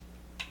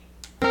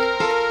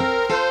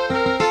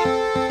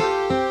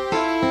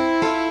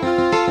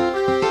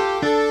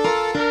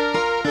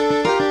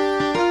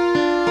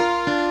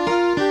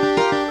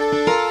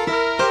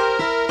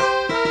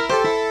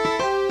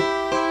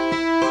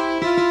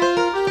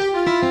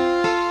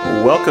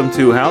Welcome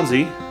to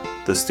Houndsy,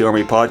 the Steel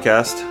Army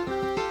podcast.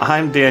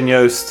 I'm Dan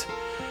Yost,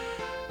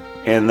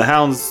 and the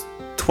Hounds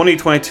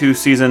 2022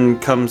 season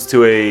comes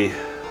to a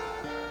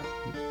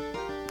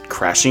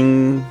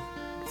crashing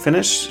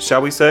finish,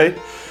 shall we say,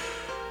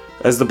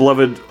 as the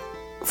beloved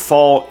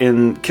fall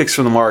in kicks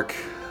from the mark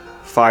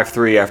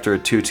 5-3 after a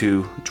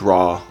 2-2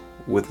 draw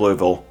with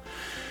Louisville.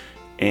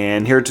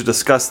 And here to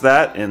discuss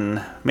that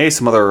and maybe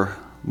some other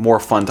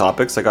more fun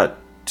topics, I got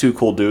two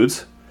cool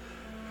dudes.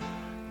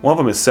 One of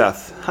them is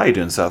Seth. How you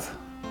doing, Seth?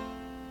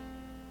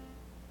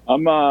 I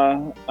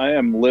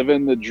am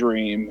living the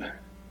dream.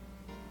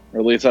 Or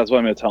at least that's what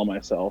I'm going to tell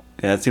myself.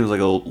 Yeah, it seems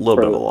like a little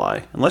bit of a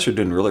lie. Unless you're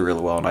doing really,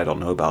 really well and I don't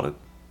know about it.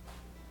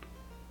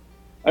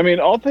 I mean,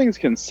 all things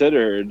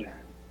considered,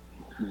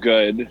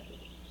 good.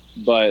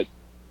 But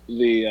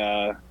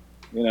the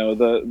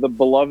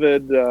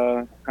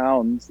beloved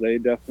Hounds, they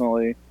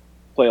definitely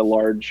play a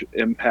large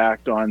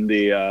impact on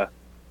the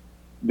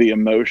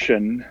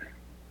emotion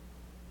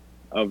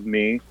of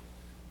me,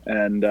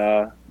 and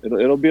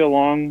it'll be a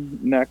long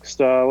next.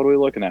 What are we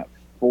looking at?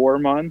 4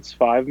 months?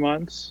 5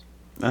 months?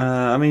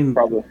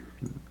 Probably.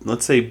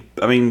 Let's say.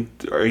 Are you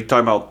talking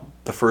about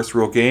the first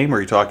real game, or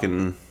are you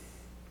talking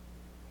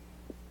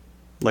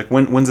like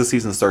when's the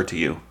season start to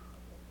you?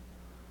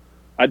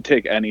 I'd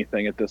take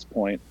anything at this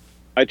point.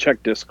 I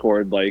check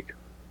Discord like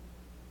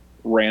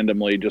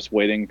randomly, just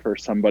waiting for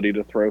somebody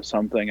to throw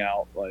something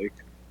out. Like,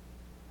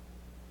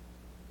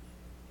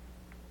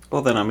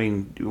 well, then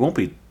it won't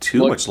be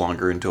too much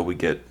longer until we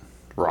get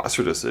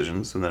roster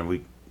decisions, and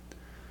then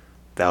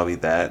that'll be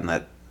that, and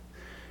that.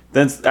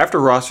 Then after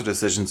roster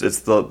decisions,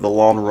 it's the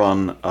long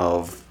run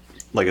of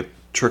like a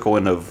trickle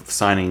in of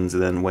signings,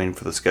 and then waiting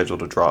for the schedule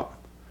to drop.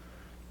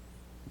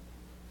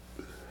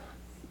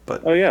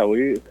 But oh yeah,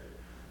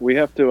 we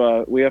have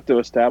to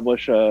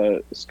establish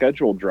a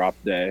schedule drop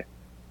day.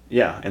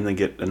 Yeah, and then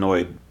get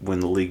annoyed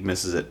when the league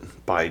misses it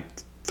by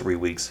 3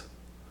 weeks.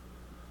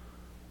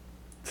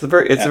 It's a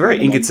very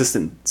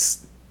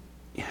inconsistent.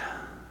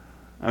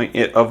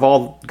 Of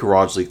all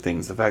Garage League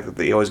things, the fact that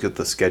they always get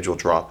the schedule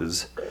drop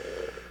is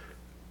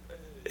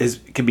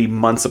can be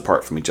months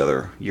apart from each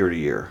other year to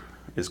year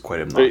is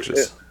quite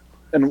obnoxious.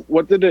 And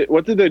what did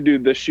they do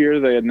this year?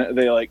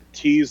 They like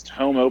teased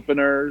home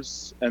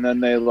openers, and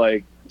then they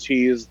like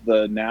teased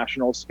the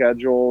national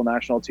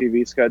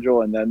TV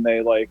schedule, and then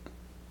they like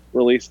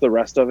released the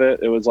rest of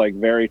it. It was like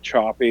very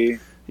choppy.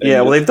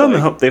 Yeah, well, they've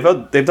done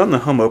they've done the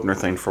home opener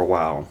thing for a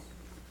while.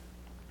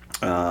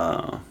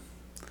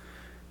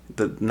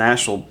 The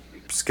national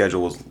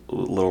schedule was a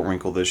little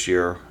wrinkled this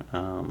year,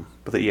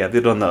 but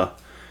they've done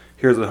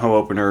here's the home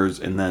openers,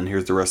 and then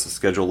here's the rest of the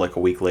schedule like a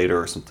week later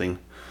or something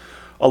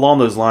along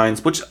those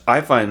lines, which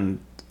I find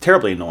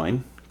terribly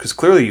annoying because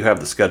clearly you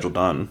have the schedule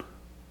done.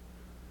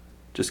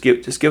 Just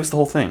give us the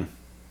whole thing.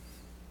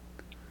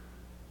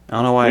 I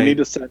don't know why. We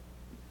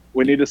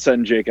need to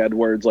send Jake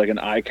Edwards like an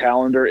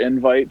iCalendar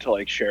invite to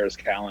like share his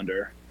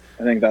calendar.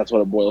 I think that's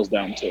what it boils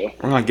down to.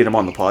 We're going to get him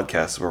on the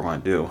podcast, what we're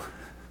going to do.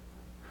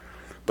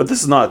 But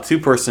this is not a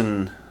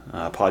two-person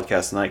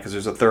podcast tonight because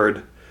there's a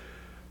third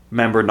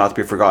member not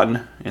to be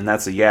forgotten, and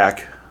that's a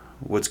Yak.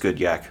 What's good,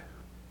 Yak?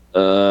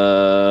 Does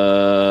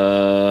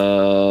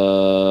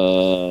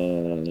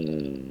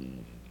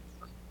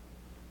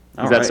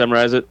that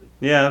summarize it?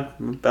 Yeah,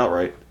 about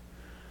right.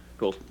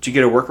 Cool. Did you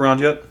get a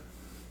workaround yet?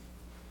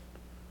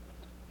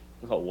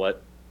 Oh,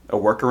 what? A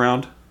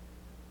workaround?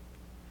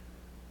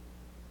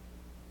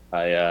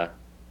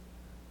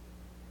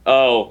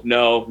 Oh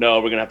no!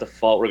 We're gonna have to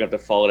follow it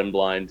in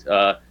blind.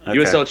 Okay.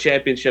 USL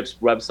Championships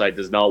website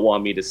does not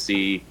want me to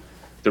see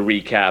the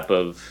recap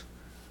of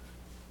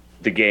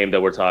the game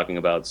that we're talking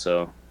about.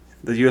 So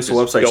the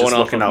USL website is just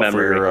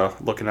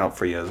looking out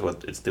for you is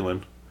what it's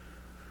doing.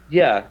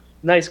 Yeah,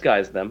 nice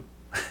guys, them.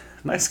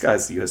 Nice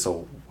guys, the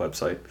USL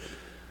website.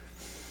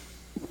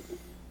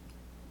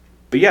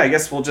 But yeah, I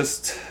guess we'll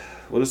just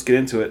get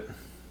into it.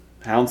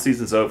 Hound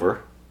season's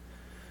over.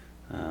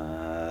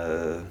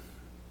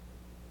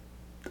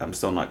 I'm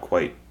still not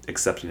quite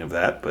accepting of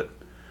that, but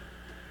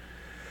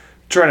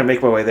trying to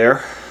make my way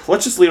there.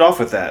 Let's just lead off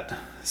with that.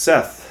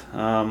 Seth,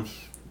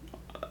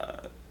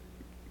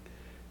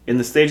 in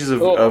the stages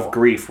of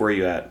grief, where are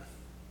you at?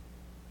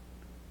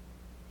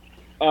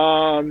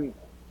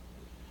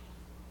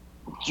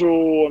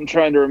 So I'm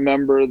trying to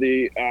remember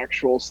the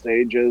actual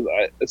stages.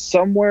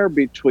 Somewhere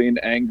between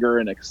anger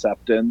and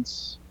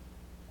acceptance,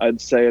 I'd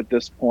say at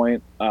this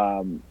point.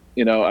 I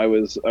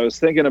was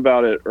thinking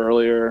about it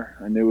earlier.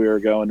 I knew we were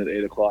going at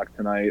 8:00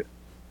 tonight.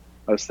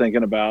 I was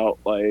thinking about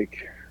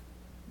like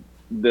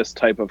this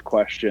type of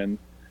question,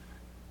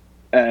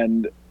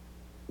 and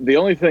the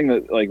only thing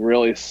that like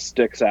really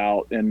sticks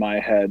out in my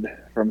head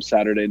from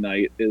Saturday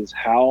night is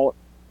how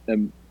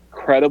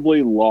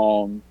incredibly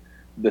long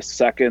the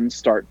seconds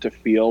start to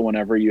feel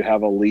whenever you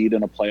have a lead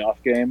in a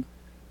playoff game.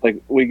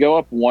 Like we go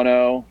up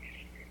 1-0,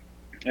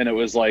 and it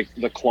was like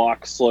the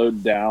clock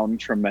slowed down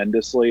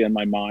tremendously in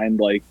my mind.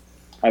 Like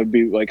I would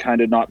be like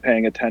kind of not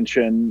paying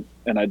attention,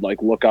 and I'd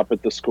like look up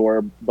at the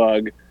score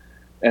bug,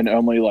 and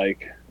only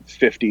like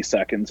 50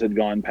 seconds had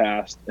gone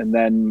past, and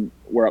then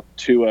we're up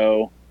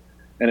 2-0,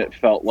 and it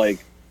felt like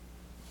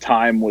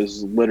time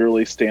was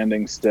literally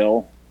standing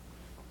still.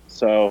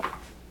 So,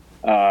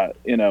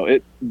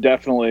 it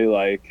definitely,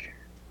 like,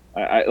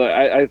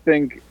 I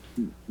think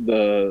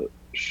the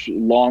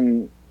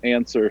long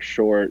answer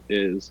short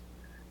is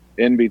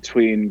in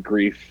between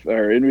grief,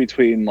 or in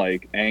between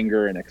like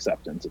anger and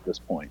acceptance at this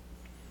point.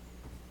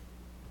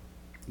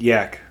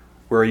 Yak,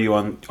 where are you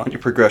on your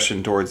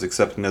progression towards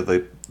accepting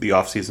that the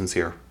off seasons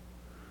here?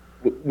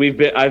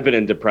 I've been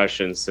in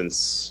depression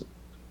since,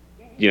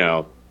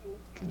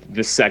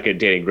 the second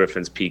Danny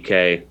Griffin's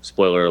PK,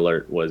 spoiler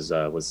alert, was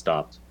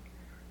stopped.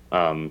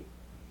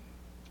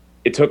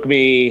 It took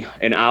me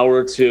an hour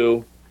or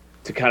two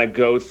to kind of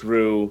go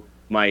through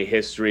my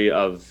history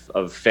of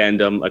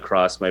fandom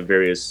across my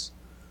various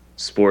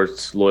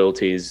sports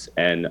loyalties,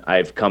 and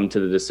I've come to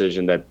the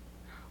decision that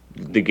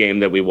the game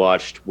that we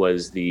watched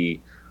was the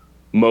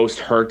most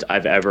hurt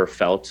I've ever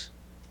felt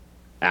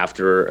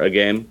after a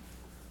game.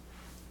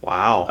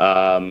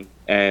 Wow.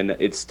 And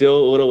it's still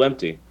a little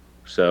empty.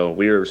 So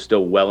we are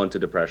still well into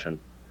depression.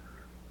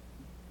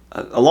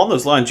 Along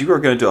those lines, you were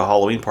going to do a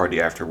Halloween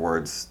party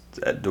afterwards.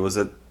 Was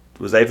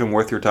that even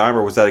worth your time,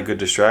 or was that a good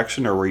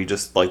distraction, or were you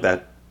just like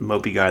that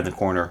mopey guy in the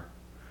corner?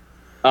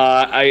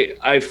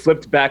 I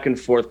flipped back and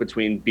forth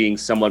between being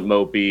somewhat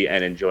mopey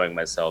and enjoying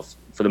myself.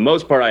 For the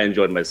most part, I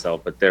enjoyed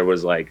myself, but there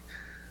was like,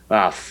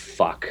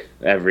 fuck,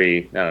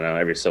 every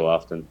so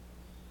often.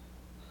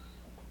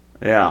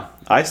 Yeah,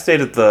 I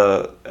stayed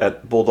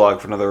at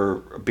Bulldog for another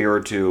beer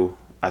or two.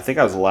 I think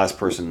I was the last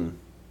person,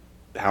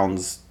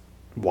 Hounds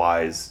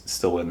wise,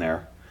 still in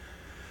there,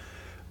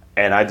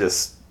 and I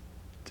think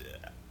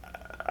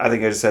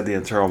I just had the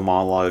internal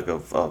monologue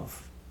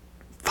of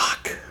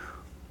fuck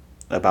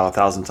about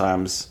 1,000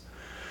 times.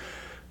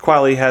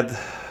 Quietly had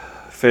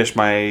finished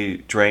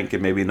my drink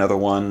and maybe another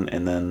one,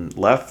 and then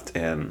left.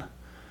 And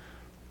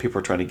people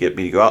were trying to get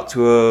me to go out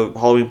to a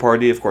Halloween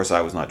party. Of course, I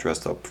was not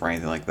dressed up for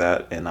anything like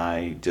that, and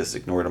I just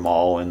ignored them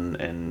all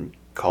and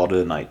called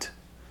it a night.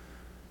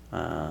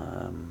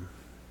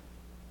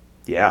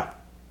 Yeah,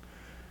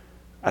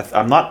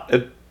 I'm not.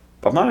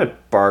 I'm not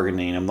at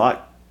bargaining. I'm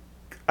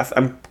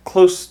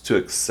close to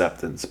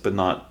acceptance, but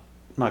not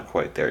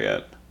quite there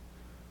yet.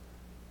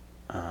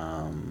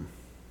 Um,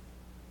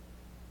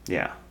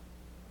 yeah,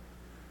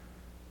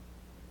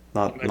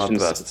 not the Mentioned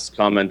best. this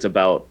comment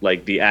about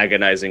like the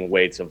agonizing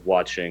weights of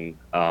watching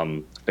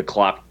the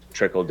clock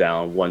trickle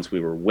down once we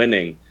were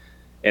winning,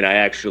 and I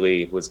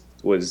actually was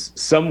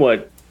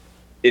somewhat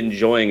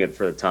enjoying it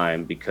for the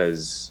time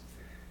because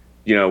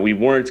we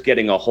weren't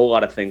getting a whole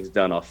lot of things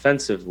done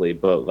offensively,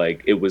 but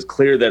like it was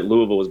clear that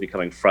Louisville was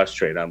becoming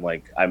frustrated.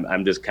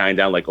 I'm just counting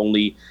down like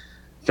only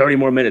 30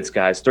 more minutes,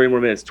 guys, 30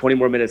 more minutes, 20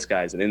 more minutes,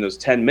 guys. And in those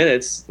 10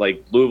 minutes,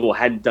 like Louisville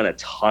hadn't done a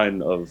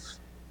ton of,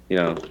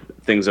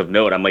 things of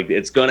note. I'm like,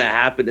 it's going to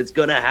happen. It's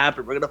going to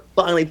happen. We're going to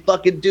finally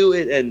fucking do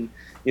it. And,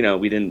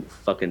 we didn't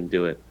fucking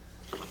do it.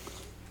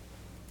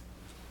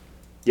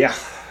 Yeah.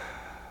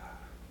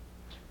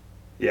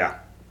 Yeah.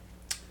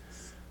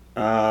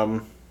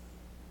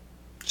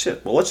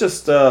 Shit. Well, let's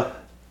start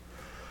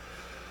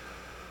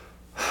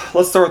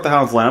with the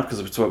Hounds lineup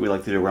because it's what we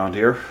like to do around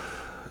here.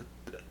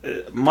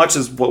 Much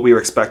as what we were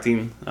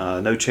expecting.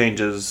 No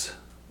changes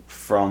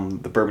from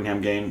the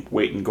Birmingham game.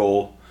 Waite in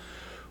goal.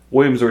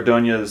 Williams,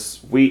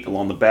 Ordonez, Wheat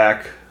along the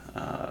back.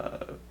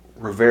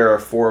 Rivera,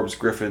 Forbes,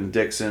 Griffin,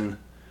 Dixon.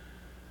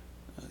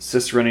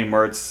 Cicerone,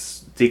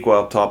 Mertz,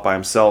 Dequa up top by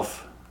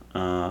himself.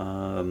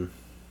 At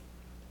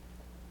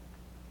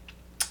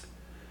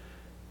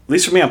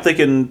least for me, I'm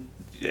thinking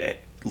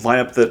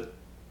lineup that,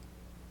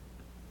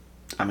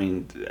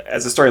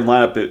 as a starting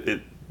lineup,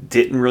 it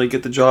didn't really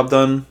get the job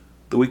done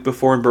the week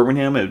before in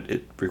Birmingham.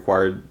 It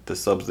required the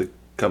subs to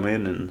come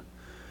in and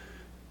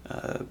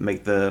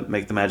make the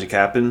magic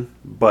happen.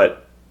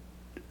 But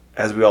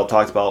as we all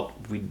talked about,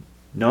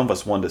 none of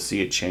us wanted to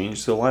see it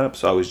change the lineup,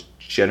 so I was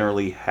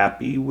generally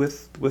happy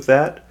with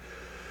that.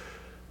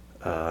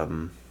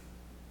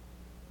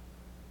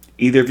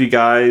 Either of you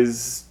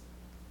guys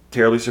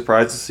terribly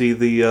surprised to see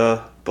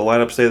the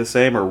lineup stay the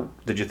same, or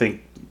did you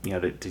think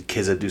did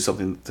Kizza do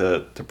something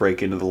to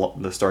break into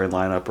the starting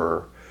lineup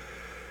or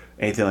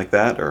anything like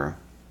that, or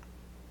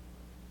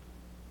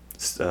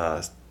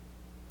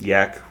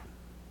Yak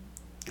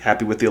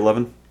happy with the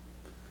 11?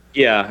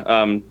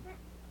 Yeah,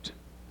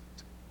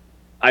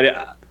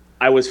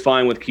 I was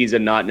fine with Kiza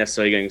not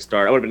necessarily getting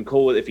started. I would have been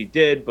cool with if he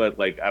did, but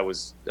like I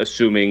was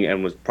assuming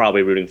and was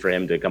probably rooting for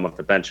him to come off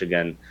the bench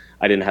again.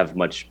 I didn't have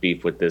much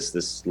beef with this.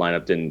 This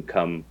lineup didn't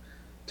come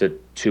to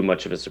too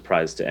much of a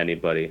surprise to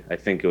anybody. I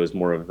think it was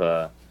more of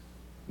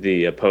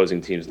the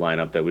opposing team's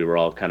lineup that we were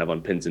all kind of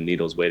on pins and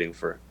needles waiting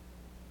for.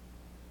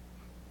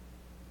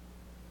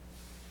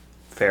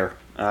 Fair.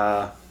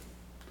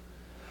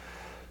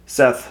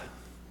 Seth,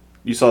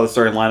 you saw the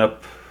starting lineup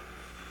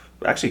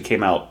actually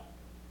came out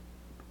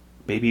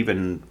maybe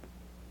even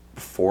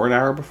an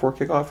hour before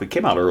kickoff. It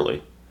came out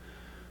early,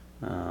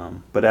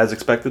 but as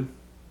expected.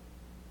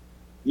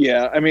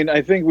 Yeah,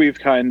 I think we've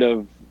kind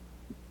of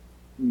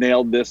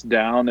nailed this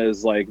down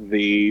as like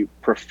the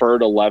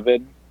preferred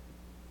 11.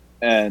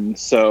 And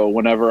so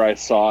whenever I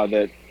saw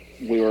that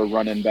we were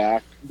running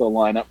back the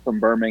lineup from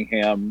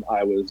Birmingham,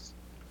 I was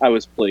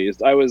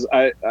pleased.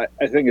 I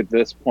think at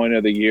this point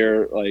of the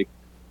year, like,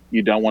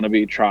 you don't want to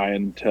be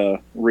trying to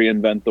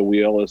reinvent the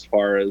wheel as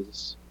far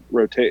as the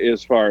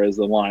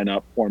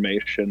lineup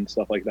formation,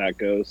 stuff like that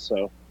goes.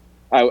 So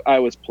I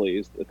was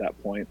pleased at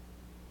that point.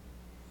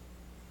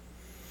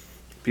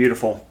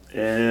 Beautiful.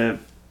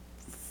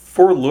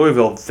 For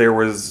Louisville, there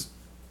was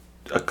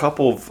a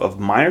couple of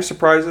minor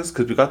surprises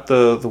because we got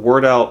the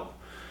word out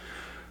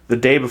the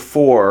day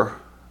before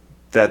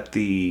that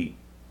the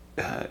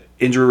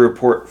injury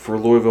report for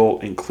Louisville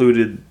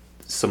included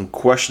some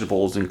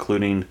questionables,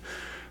 including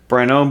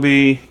Brian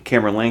Ownby,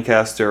 Cameron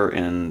Lancaster,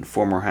 and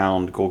former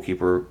Hound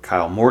goalkeeper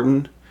Kyle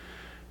Morton.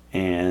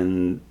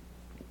 And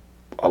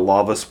a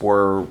lot of us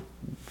were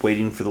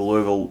waiting for the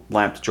Louisville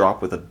lamp to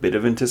drop with a bit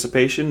of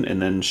anticipation,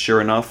 and then sure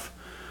enough,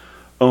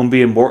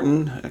 Ownby and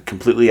Morton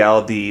completely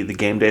out of the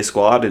game day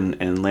squad,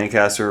 and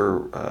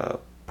Lancaster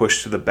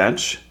pushed to the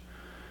bench.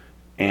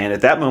 And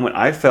at that moment,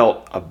 I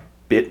felt a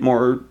bit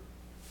more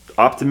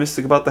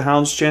optimistic about the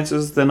Hounds'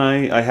 chances than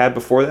I had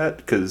before that,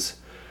 because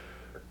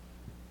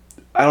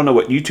I don't know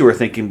what you two are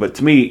thinking, but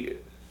to me,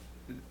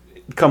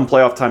 come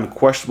playoff time,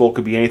 questionable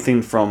could be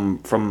anything from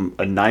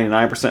a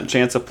 99%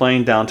 chance of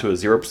playing down to a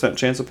 0%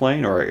 chance of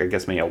playing, or I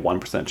guess maybe a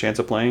 1% chance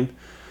of playing.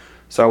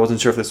 So I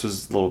wasn't sure if this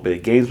was a little bit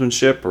of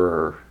gamesmanship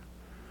or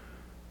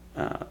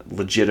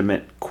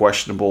legitimate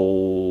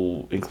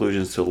questionable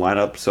inclusions to the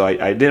lineup. So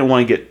I didn't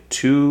want to get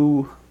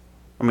too,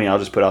 I'll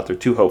just put out there,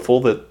 too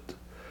hopeful that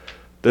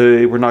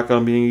they were not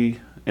going to be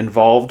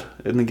involved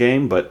in the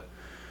game, but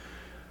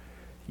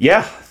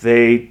yeah,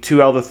 2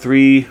 out of the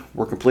 3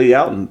 were completely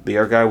out, and the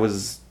other guy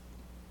was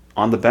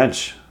on the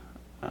bench.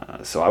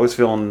 So I was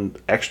feeling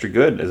extra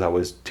good as I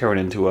was tearing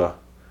into an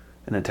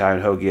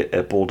Italian hoagie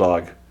at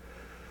Bulldog.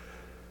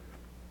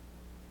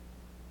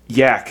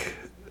 Yak,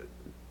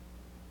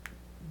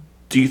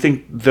 do you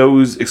think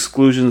those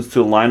exclusions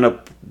to the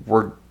lineup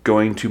were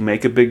going to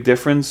make a big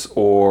difference,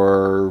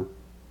 or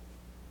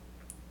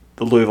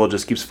the Louisville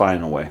just keeps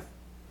finding a way?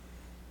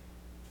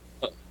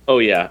 Oh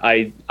yeah,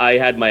 I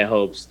had my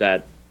hopes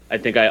that I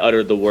think I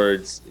uttered the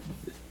words.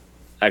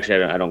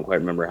 Actually, I don't quite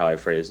remember how I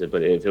phrased it,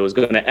 but if it was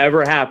going to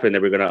ever happen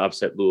that we're going to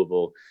upset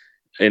Louisville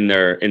in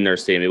their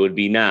stadium, it would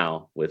be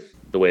now, with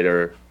the way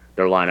their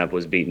lineup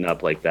was beaten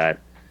up like that.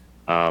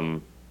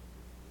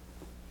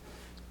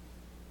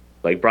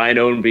 Like, Brian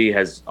Ownby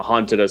has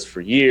haunted us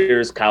for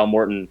years. Kyle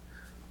Morton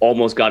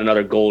almost got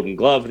another Golden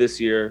Glove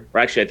this year, or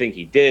actually I think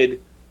he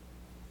did,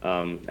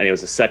 and he was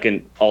the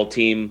second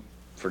all-team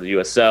for the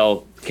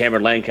USL.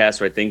 Cameron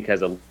Lancaster, I think,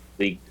 has a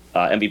league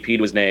MVP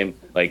to his name.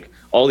 Like,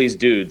 all these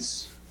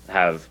dudes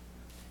have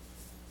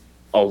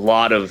a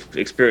lot of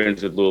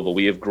experience with Louisville.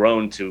 We have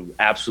grown to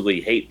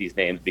absolutely hate these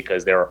names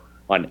because they're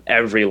on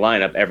every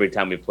lineup every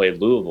time we played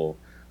Louisville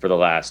for the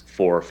last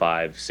 4,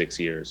 5, 6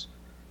 years.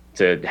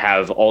 To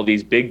have all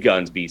these big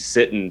guns be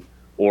sitting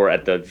or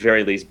at the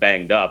very least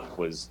banged up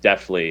was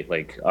definitely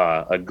like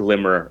a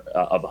glimmer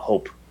of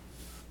hope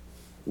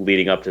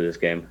leading up to this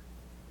game.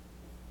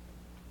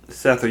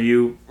 Seth, are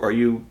you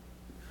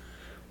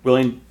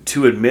willing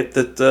to admit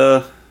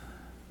that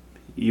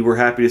you were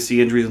happy to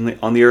see injuries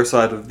on the other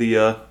side of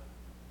the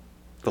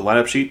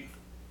lineup sheet?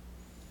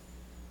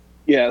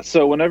 Yeah,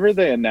 so whenever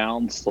they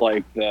announced,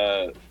 like,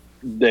 the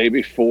day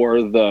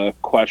before the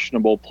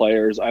questionable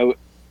players,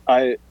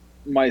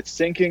 my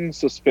sinking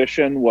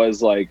suspicion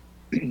was, like,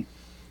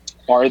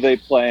 are they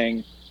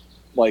playing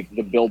like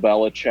the Bill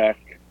Belichick?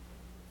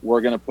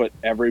 We're going to put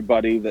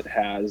everybody that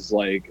has,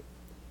 like,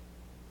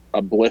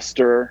 a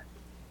blister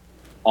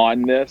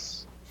on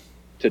this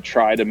to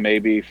try to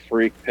maybe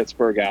freak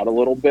Pittsburgh out a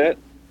little bit.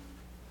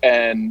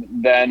 And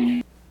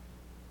then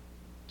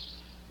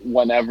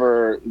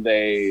whenever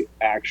they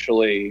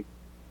actually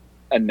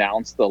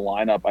announced the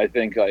lineup, I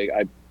think, like,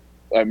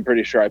 I'm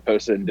pretty sure I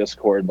posted in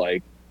Discord,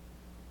 like,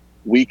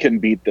 we can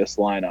beat this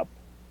lineup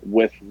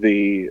with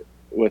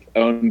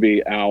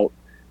Ownby out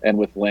and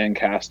with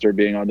Lancaster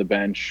being on the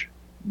bench,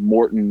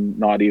 Morton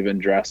not even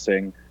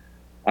dressing.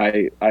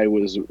 I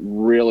was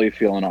really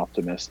feeling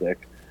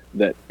optimistic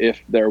that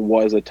if there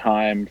was a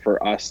time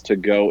for us to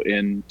go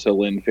into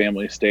Lynn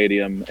Family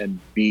Stadium and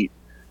beat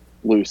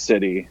Lou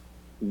City,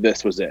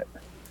 this was it.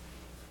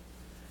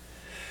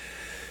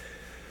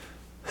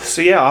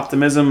 So yeah,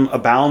 optimism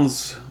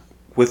abounds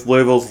with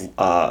Louisville's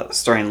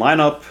starting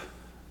lineup.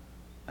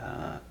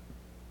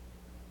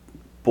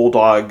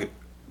 Bulldog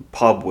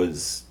pub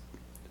was,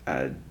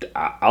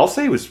 I'll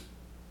say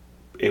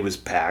it was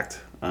packed.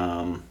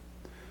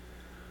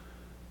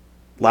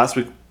 Last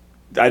week,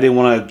 I didn't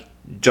want to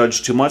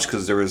judge too much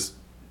because there was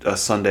a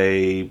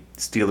Sunday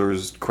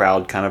Steelers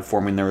crowd kind of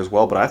forming there as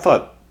well. But I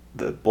thought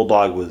the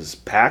Bulldog was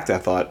packed. I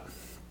thought,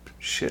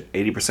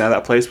 80% of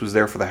that place was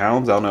there for the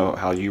Hounds. I don't know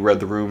how you read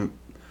the room,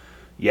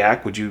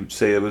 Yak. Would you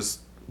say it was?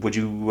 Would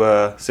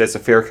you say it's a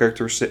fair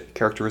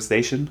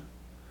characterization?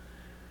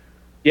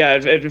 Yeah,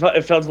 it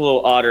felt a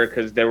little odder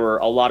because there were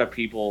a lot of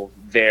people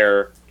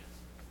there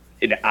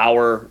an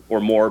hour or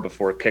more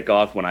before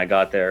kickoff when I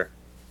got there.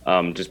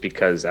 Just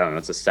because I don't know,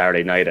 it's a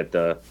Saturday night at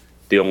the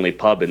only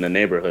pub in the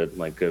neighborhood.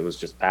 Like it was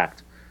just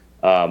packed.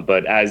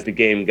 But as the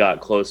game got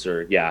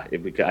closer, yeah,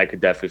 I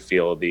could definitely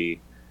feel the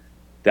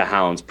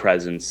Hounds'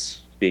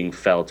 presence being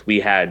felt. We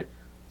had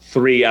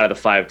 3 out of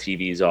the 5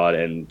 TVs on,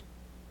 and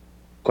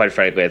quite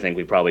frankly, I think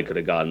we probably could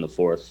have gotten the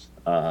fourth.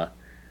 I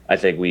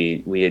think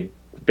we had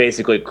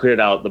basically cleared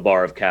out the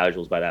bar of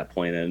casuals by that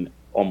point, and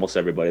almost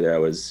everybody there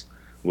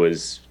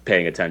was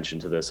paying attention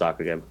to the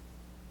soccer game.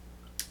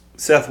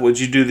 Seth, would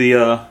you do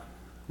the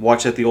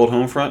watch at the old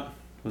home front?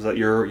 Was that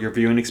your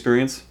viewing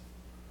experience?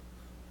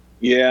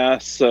 Yeah,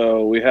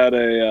 so we had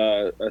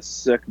a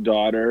sick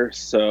daughter,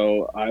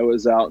 so I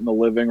was out in the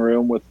living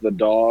room with the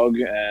dog,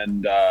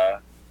 and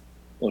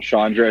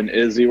Chandra and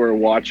Izzy were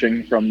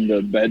watching from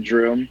the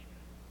bedroom.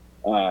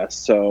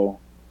 So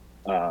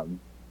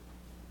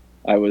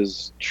I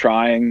was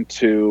trying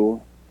to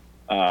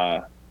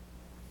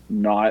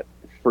not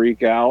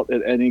freak out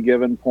at any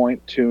given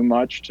point too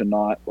much, to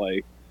not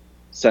like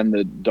send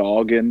the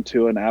dog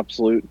into an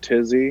absolute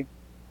tizzy.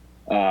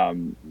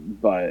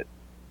 But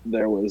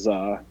there was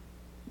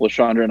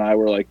Lashandra and I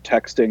were like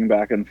texting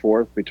back and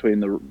forth between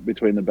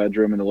the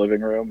bedroom and the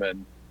living room,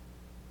 and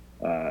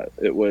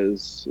it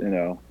was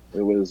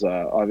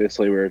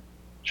obviously we were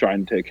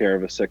trying to take care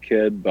of a sick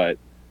kid, but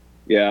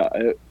yeah,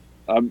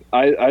 I'm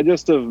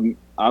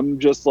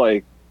just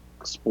like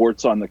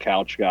sports on the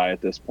couch guy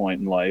at this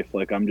point in life.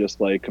 Like I'm just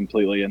like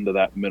completely into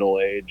that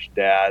middle-aged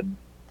dad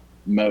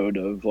mode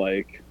of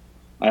like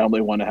I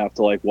only want to have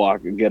to like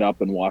get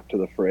up and walk to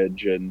the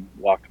fridge and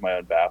walk to my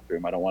own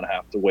bathroom. I don't want to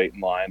have to wait in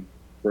line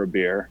for a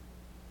beer.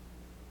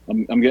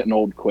 I'm getting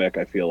old quick,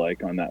 I feel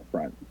like, on that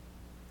front.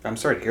 I'm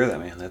sorry to hear that,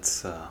 man.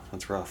 That's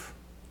rough.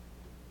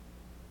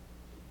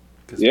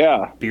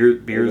 Yeah,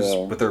 beers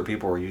with other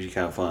people are usually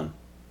kind of fun.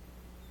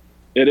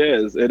 It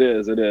is.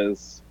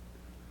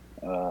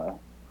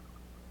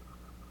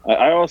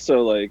 I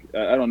also like,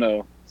 I don't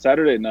know,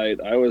 Saturday night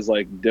I was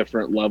like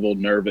different level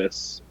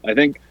nervous. I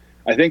think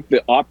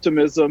the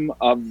optimism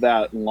of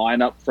that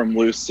lineup from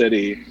Lou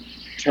City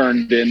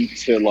turned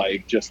into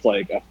like just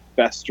like a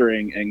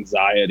festering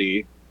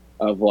anxiety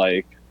of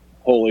like,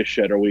 holy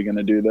shit, are we going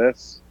to do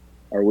this?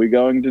 Are we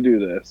going to do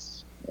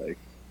this? Like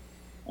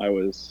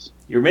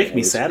You're making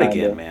me sad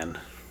again, man.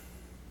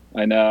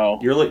 I know.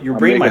 You're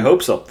bringing my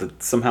hopes up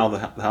that somehow the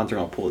Hounds are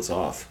going to pull this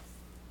off.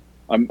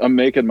 I'm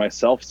making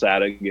myself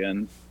sad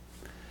again.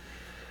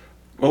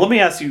 Well, let me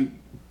ask you,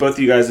 both of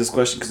you guys, this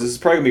question, because this is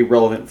probably going to be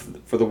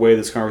relevant for the way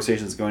this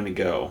conversation is going to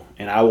go.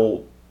 And I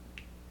will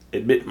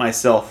admit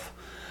myself,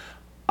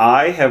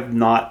 I have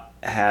not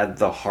had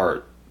the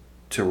heart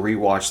to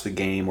rewatch the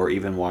game or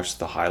even watch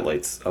the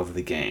highlights of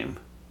the game.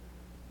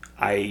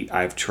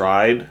 I've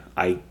tried.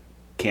 I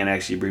can't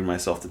actually bring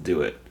myself to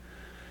do it.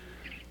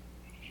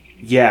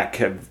 Yeah,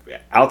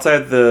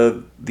 outside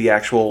the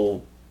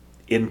actual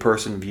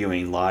in-person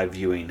viewing, live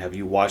viewing, have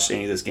you watched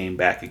any of this game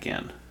back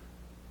again?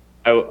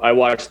 I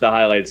watched the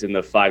highlights in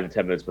the 5 to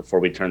 10 minutes before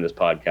we turned this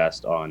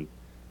podcast on.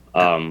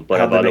 But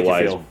I've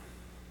otherwise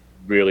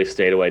really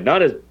stayed away.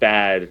 Not as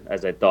bad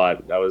as I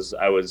thought. I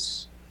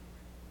was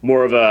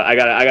more of a I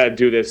gotta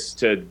do this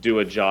to do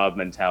a job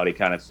mentality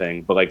kind of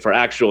thing. But like for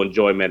actual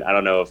enjoyment, I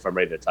don't know if I'm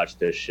ready to touch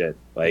this shit.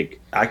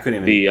 Like I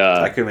couldn't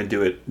even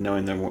do it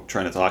knowing they're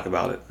trying to talk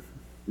about it.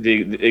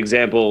 The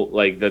example,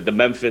 like the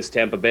Memphis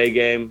Tampa Bay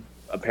game,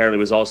 apparently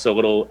was also a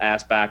little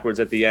ass backwards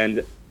at the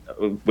end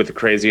with a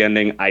crazy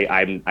ending.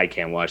 I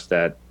can't watch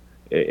that.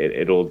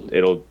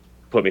 It'll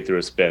put me through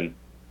a spin.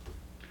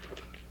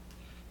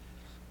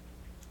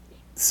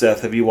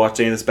 Seth, have you watched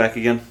any of this back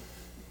again?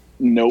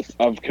 Nope,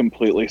 I've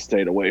completely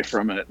stayed away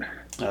from it.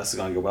 This is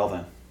gonna go well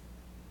then.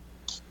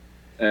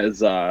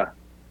 As I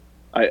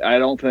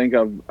don't think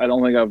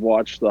I've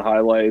watched the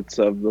highlights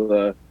of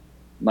the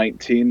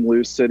 19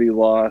 Lou City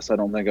loss. I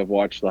don't think I've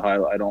watched the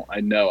highlight. I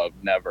know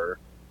I've never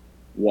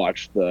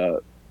watched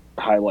the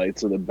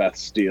highlights of the Beth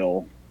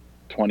Steele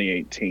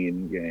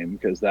 2018 game,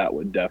 because that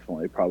would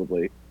definitely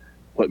probably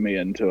put me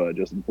into a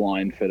just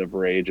blind fit of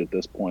rage at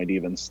this point,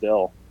 even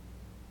still.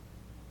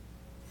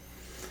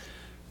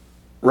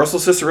 Russell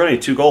Cicerone,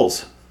 2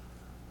 goals.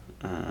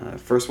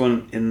 First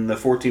one in the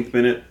 14th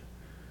minute,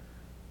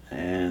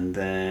 and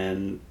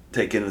then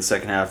taken in the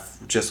second half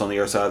just on the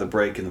other side of the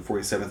break in the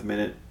 47th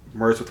minute.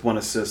 Mertz with 1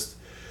 assist,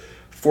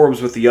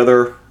 Forbes with the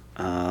other.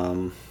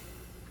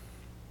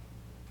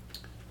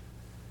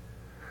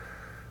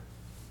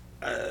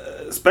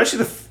 Especially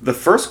the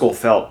first goal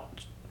felt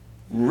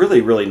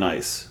really, really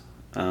nice.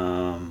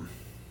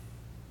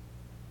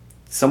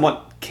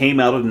 Somewhat came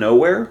out of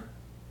nowhere.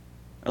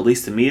 At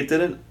least to me, it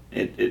didn't.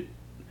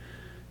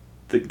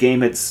 The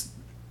game had,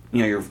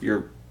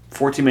 you're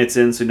 14 minutes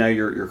in, so now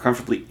you're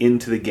comfortably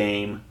into the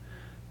game,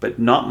 but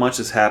not much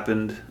has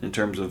happened in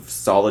terms of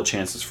solid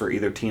chances for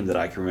either team that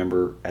I can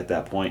remember at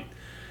that point.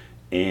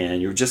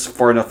 And you're just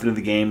far enough into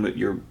the game that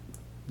you're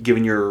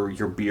giving your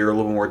beer a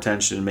little more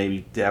attention, and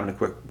maybe having a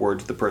quick word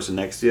to the person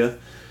next to you.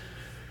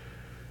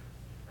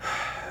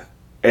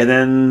 And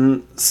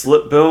then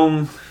slip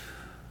boom.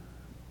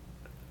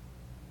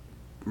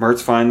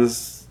 Mertz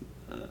finds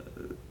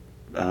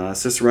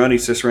Cicerone.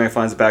 Cicerone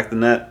finds the back of the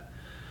net.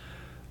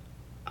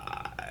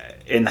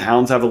 And the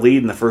Hounds have a lead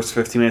in the first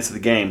 15 minutes of the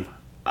game.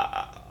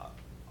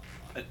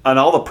 On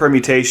all the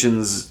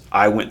permutations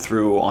I went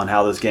through on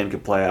how this game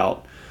could play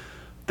out,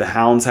 the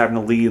Hounds having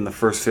a lead in the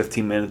first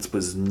 15 minutes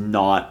was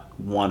not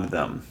one of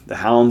them. The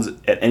Hounds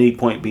at any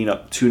point being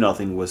up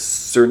 2-0 was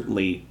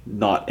certainly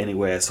not any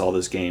way I saw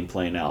this game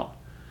playing out.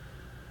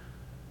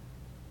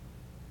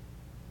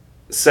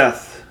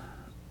 Seth,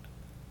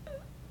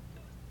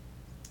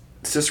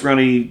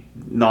 Cicerone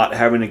not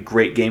having a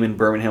great game in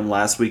Birmingham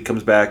last week,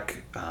 comes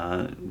back,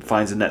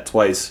 finds a net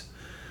twice.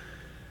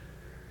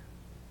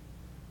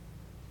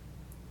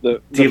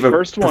 The Do you have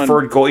first a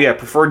preferred goal? Yeah,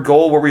 preferred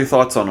goal. What were your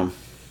thoughts on him?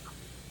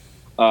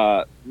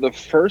 The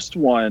first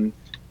one,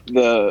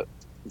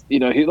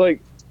 he like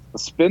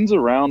spins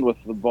around with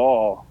the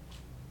ball,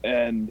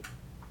 and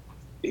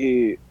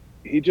he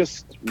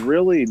just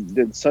really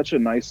did such a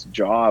nice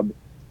job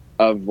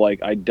of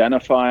like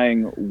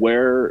identifying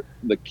where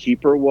the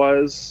keeper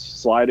was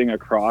sliding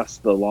across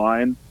the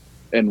line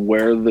and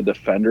where the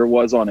defender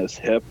was on his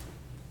hip,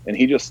 and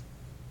he just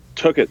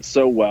took it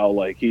so well.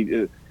 Like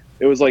it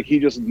was like he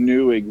just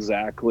knew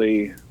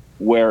exactly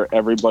where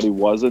everybody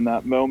was in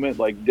that moment.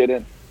 Like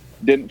didn't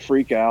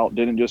freak out,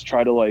 didn't just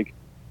try to like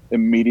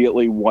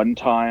immediately one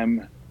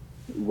time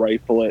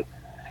rifle it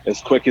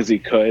as quick as he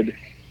could.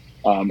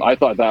 I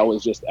thought that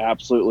was just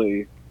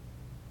absolutely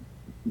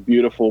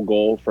beautiful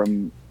goal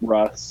from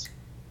Russ.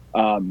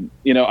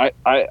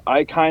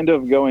 I kind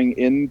of going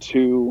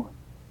into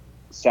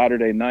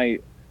Saturday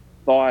night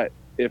thought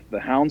if the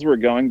Hounds were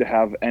going to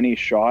have any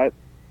shot,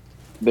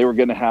 they were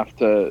going to have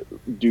to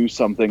do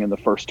something in the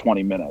first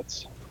 20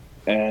 minutes.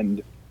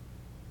 And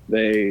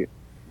they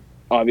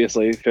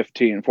obviously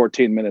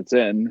 14 minutes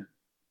in,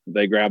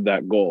 they grabbed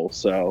that goal.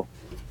 So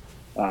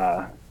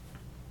I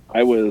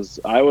was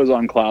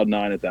on cloud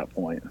nine at that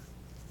point.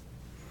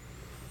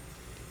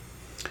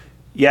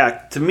 Yeah,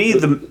 to me,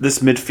 this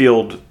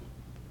midfield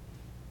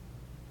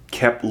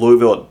kept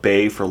Louisville at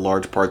bay for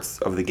large parts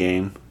of the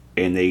game,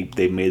 and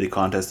they made the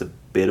contest a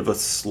bit of a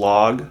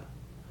slog,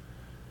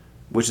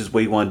 which is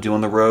what you want to do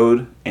on the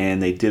road,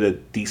 and they did a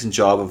decent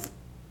job of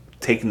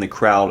taking the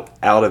crowd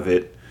out of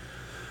it.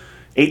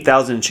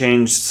 8,000 and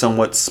change,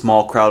 somewhat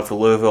small crowd for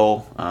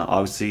Louisville.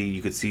 Obviously,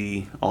 you could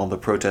see all the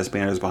protest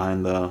banners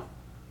behind the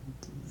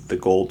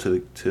goal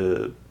to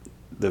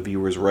the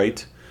viewers'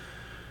 right.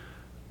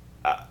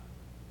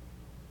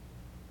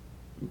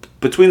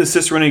 Between the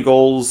Cicerone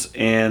goals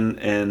and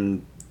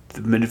the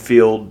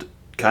midfield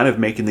kind of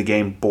making the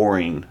game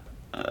boring,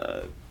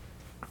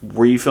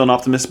 were you feeling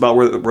optimistic about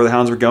where the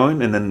Hounds were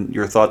going? And then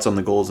your thoughts on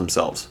the goals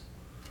themselves?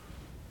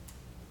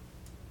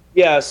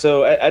 Yeah,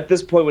 so at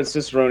this point when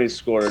Cicerone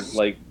scored,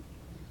 like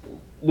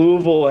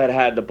Louisville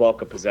had the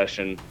bulk of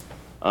possession.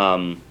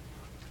 They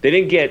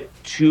didn't get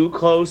too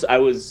close. I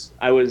was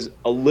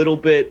a little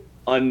bit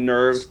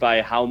unnerved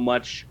by how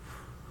much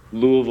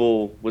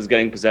Louisville was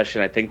getting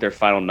possession. I think their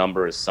final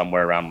number is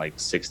somewhere around like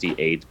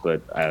 68,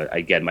 but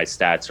again, my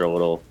stats are a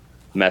little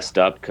messed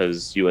up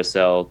because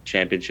USL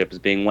Championship is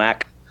being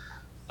whack.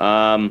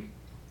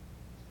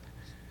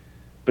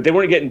 But they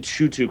weren't getting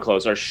too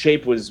close. Our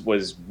shape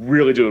was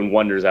really doing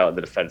wonders out on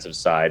the defensive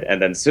side.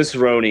 And then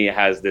Cicerone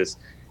has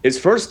his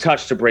first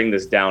touch to bring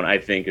this down, I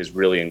think, is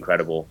really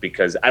incredible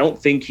because I don't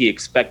think he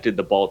expected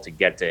the ball to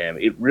get to him.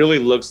 It really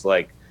looks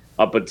like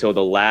up until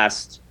the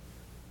last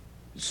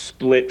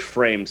split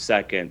frame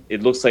second,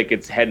 it looks like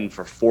it's heading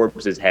for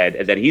Forbes' head,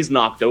 and then he's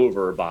knocked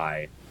over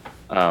by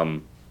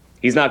the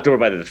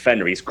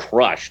defender. He's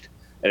crushed,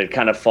 and it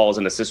kind of falls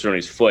into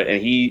Cicerone's foot,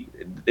 and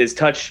his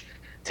touch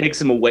takes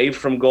him away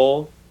from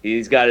goal.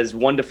 He's got his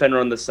one defender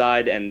on the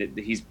side, and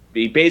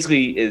he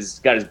basically is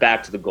got his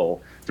back to the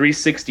goal.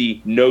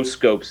 360 no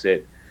scopes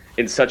it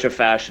in such a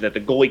fashion that the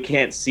goalie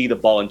can't see the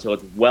ball until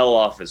it's well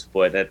off his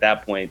foot. And at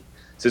that point,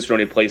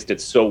 Cicerone placed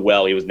it so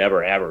well he was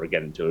never ever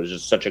getting to it. It was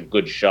just such a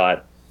good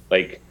shot.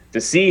 Like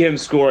to see him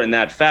score in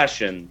that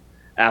fashion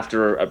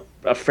after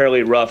a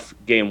fairly rough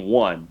game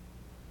one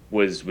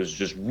was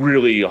just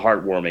really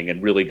heartwarming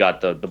and really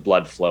got the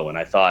blood flowing.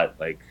 I thought,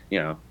 like,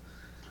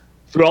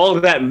 through all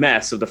of that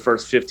mess of the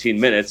first 15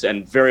 minutes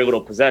and very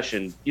little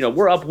possession,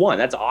 we're up one.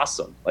 That's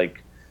awesome.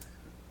 Like,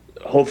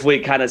 hopefully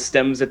it kind of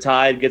stems the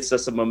tide, gets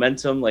us some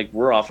momentum. Like,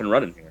 we're off and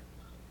running here.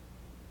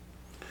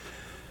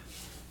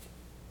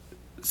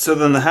 So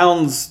then the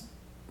Hounds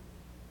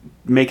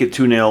make it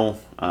 2-0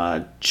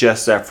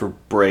 just after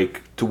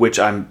break, to which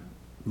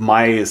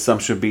my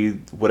assumption would be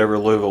whatever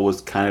Louisville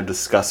was kind of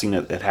discussing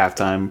at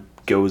halftime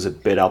goes a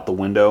bit out the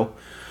window.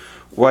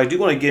 What I do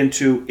want to get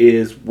into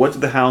is what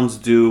did the Hounds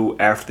do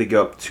after they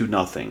go up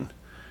 2-0?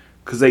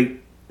 Because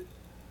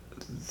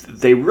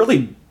they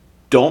really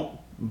don't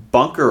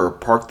bunker or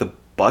park the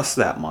bus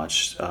that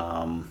much.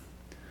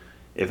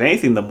 If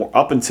anything,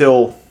 up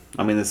until,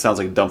 this sounds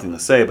like a dumb thing to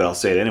say, but I'll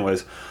say it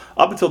anyways.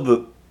 Up until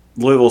the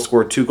Louisville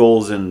scored 2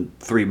 goals in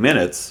 3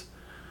 minutes,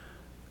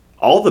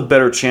 all the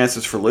better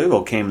chances for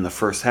Louisville came in the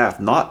first half,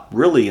 not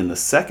really in the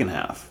second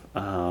half.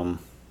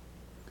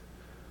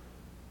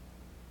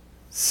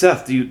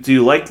 Seth, do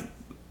you like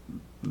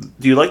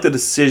the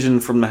decision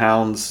from the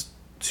Hounds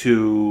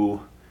to,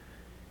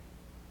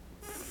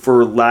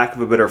 for lack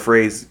of a better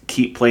phrase,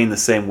 keep playing the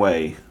same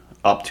way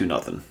up to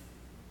nothing?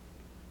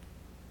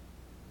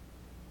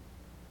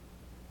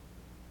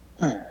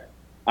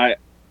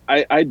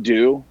 I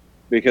do,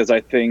 because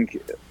I think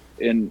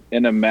in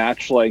a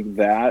match like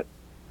that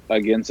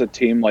against a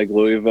team like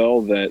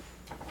Louisville, that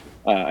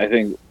I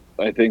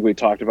think we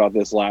talked about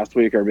this last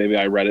week, or maybe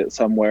I read it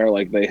somewhere,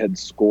 like they had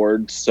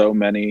scored so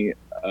many,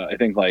 I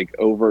think like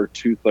over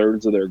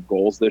 2/3 of their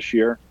goals this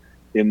year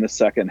in the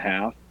second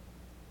half.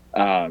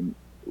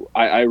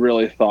 I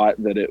really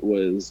thought that it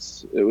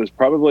was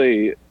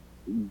probably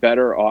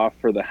better off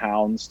for the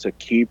Hounds to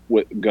keep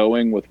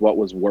going with what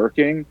was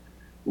working,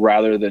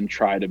 rather than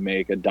try to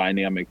make a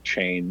dynamic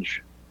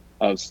change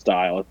of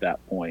style at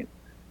that point.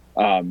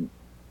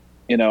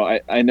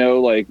 I know,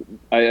 like,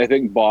 I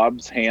think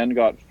Bob's hand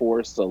got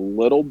forced a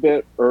little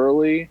bit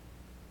earlier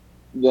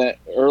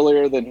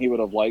than he would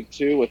have liked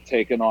to, with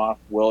taking off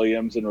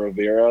Williams and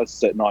Rivera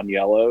sitting on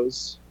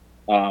yellows.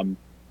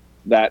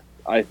 That,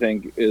 I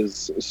think,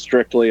 is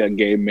strictly a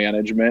game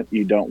management.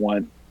 You don't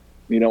want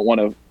to,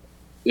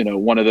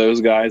 one of those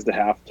guys to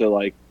have to,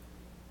 like,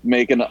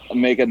 make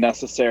a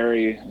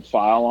necessary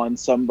foul on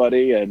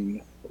somebody and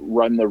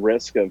run the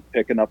risk of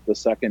picking up the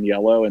second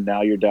yellow, and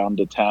now you're down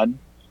to 10.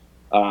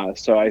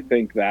 So I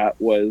think that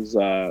was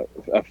a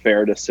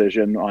fair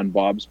decision on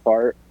Bob's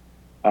part.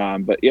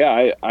 But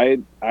yeah,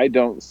 I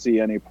don't see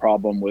any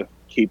problem with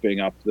keeping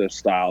up the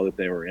style that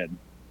they were in.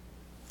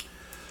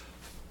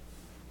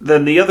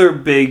 Then the other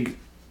big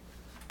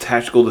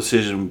tactical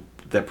decision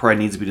that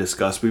probably needs to be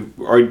discussed, we've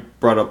already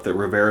brought up that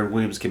Rivera and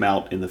Williams came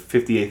out in the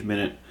 58th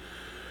minute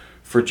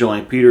for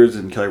Jelani Peters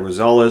and Kelly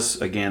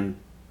Rosales. Again,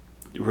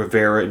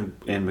 Rivera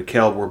and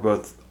Mikel were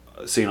both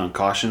seen on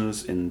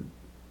cautions, and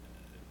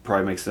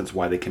probably makes sense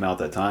why they came out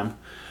that time.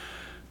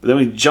 But then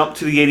we jump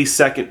to the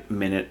 82nd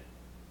minute.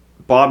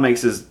 Bob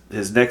makes his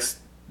next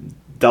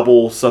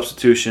double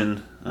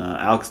substitution.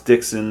 Alex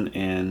Dixon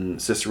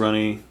and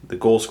Cicerone, the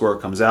goal scorer,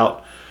 comes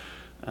out.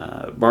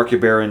 Mark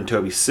Ybarra and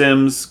Toby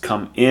Sims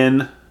come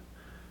in.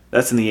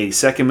 That's in the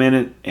 82nd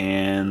minute,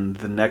 and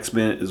the next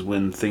minute is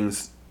when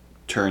things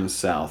turn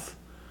south.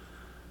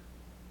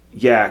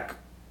 Yak,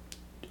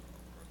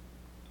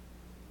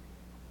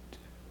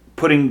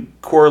 putting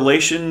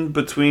correlation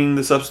between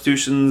the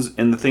substitutions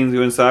and the things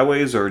going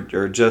sideways, or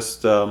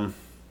just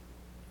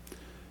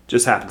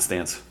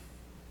happenstance?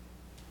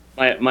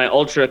 My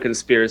ultra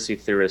conspiracy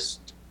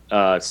theorist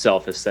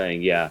self is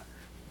saying, yeah.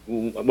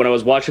 When I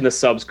was watching the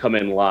subs come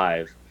in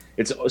live,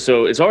 it's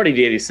already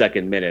the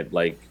 82nd minute.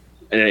 Like,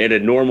 in a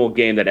normal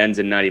game that ends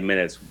in 90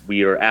 minutes,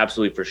 we are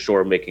absolutely for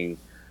sure making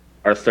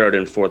our third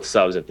and fourth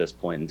subs at this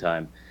point in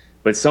time.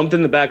 But something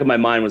in the back of my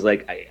mind was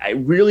like, I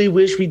really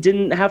wish we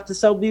didn't have to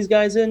sub these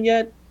guys in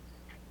yet.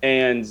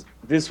 And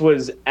this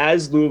was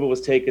as Louisville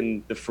was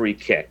taking the free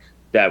kick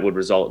that would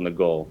result in the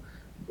goal.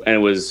 And it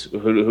was,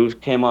 who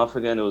came off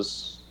again? It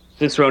was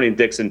Cicerone and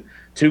Dixon,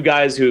 two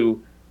guys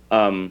who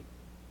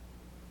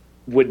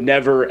would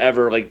never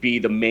ever like be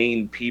the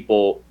main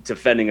people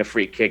defending a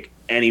free kick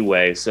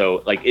anyway.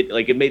 So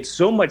it made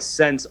so much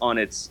sense on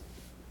its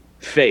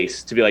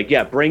face to be like,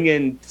 yeah, bring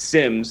in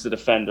Sims, the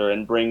defender,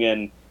 and bring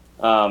in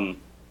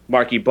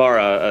Mark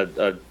Ybarra,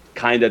 a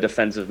kind of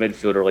defensive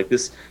midfielder. Like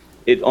this,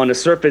 on the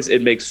surface,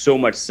 it makes so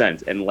much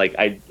sense. And like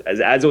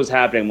as it was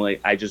happening, like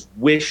I just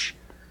wish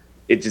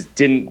we just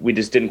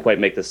didn't quite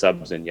make the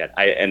subs in yet.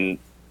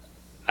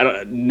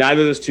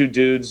 Neither of those two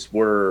dudes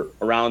were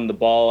around the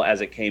ball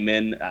as it came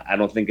in. I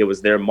don't think it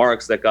was their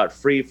marks that got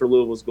free for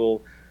Louisville's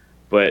goal,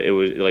 but it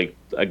was like,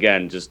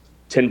 again, just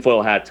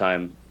tinfoil hat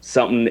time.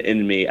 Something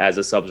in me as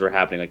the subs were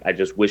happening. Like, I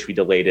just wish we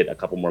delayed it a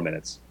couple more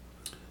minutes.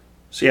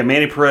 So yeah,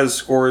 Manny Perez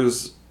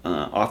scores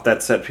off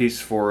that set piece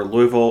for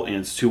Louisville, and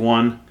it's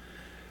 2-1.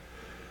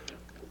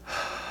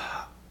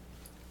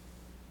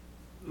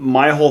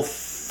 My whole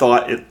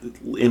thought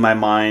in my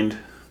mind,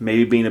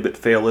 maybe being a bit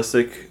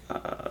fatalistic,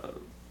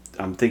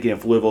 I'm thinking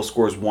if Louisville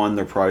scores 1,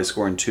 they're probably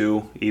scoring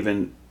 2,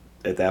 even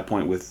at that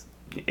point with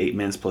 8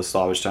 minutes plus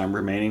stoppage time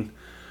remaining.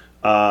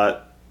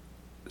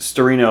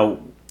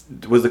 Storino,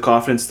 was the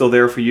confidence still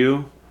there for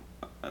you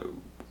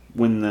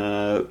when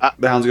the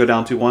Hounds go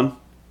down 2-1?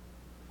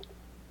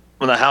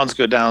 When the Hounds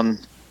go down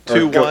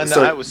 2-1,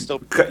 I was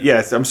still...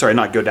 Yes, I'm sorry,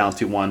 not go down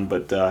 2-1,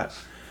 but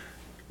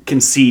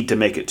concede to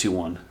make it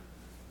 2-1.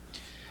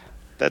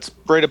 That's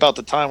right about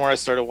the time where I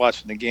started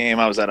watching the game.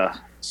 I was at a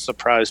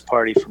surprise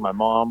party for my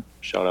mom.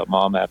 Shout out,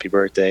 Mom. Happy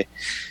birthday.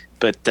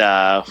 But,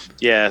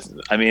 yeah,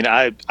 I mean,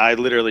 I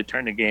literally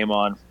turned the game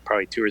on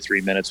probably 2 or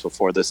 3 minutes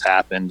before this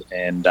happened,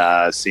 and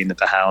seeing that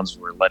the Hounds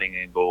were letting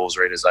in goals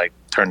right as I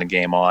turned the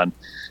game on,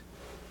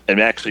 it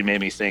actually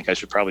made me think I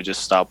should probably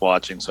just stop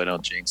watching so I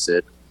don't jinx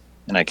it.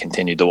 And I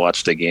continued to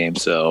watch the game,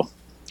 so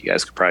you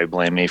guys could probably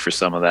blame me for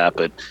some of that.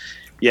 But,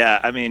 yeah,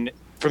 I mean,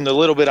 from the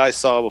little bit I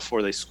saw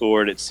before they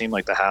scored, it seemed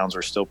like the Hounds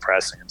were still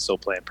pressing and still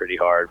playing pretty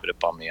hard, but it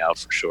bummed me out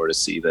for sure to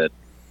see that,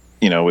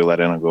 we let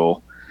in a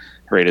goal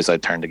right as I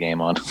turned the game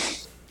on. So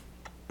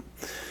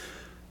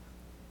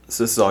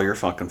this is all your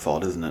fucking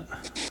fault, isn't it?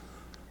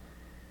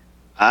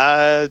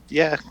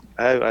 Yeah,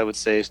 I would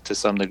say to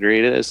some degree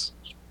it is.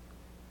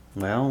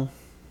 Well,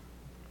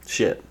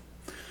 shit.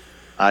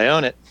 I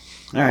own it.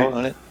 All right. I'll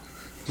own it.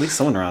 At least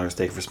someone around here is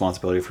taking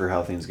responsibility for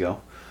how things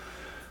go.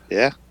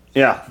 Yeah.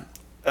 Yeah.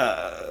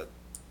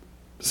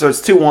 So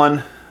it's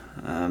 2-1.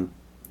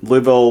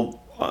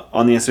 Louisville,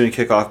 on the ensuing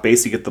kickoff,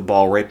 basically get the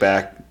ball right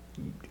back,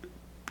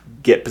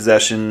 get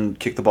possession,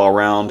 kick the ball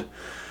around.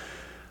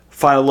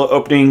 Final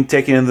opening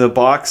taken into the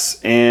box,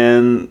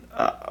 and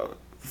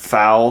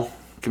foul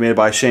committed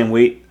by Shane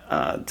Waite.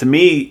 To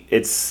me,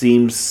 it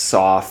seems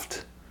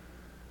soft.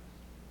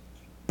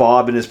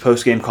 Bob, in his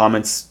post-game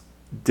comments,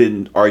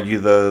 didn't argue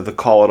the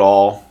call at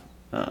all.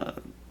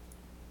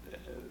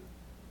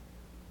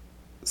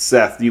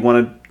 Seth, do you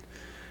want to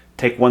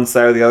take one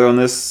side or the other on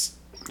this?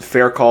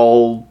 Fair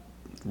call,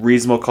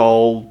 reasonable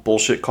call,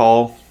 bullshit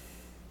call?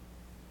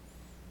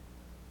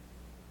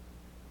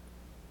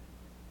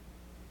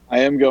 I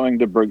am going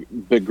to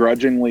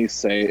begrudgingly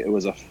say it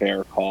was a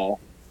fair call,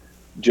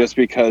 just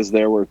because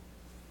there were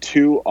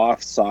 2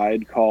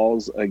 offside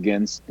calls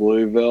against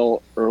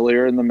Louisville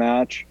earlier in the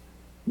match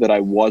that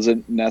I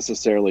wasn't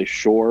necessarily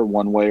sure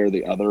one way or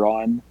the other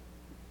on.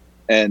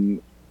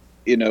 And,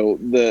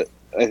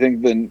 I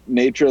think the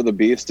nature of the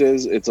beast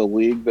is it's a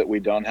league that we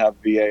don't have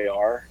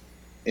VAR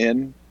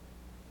in.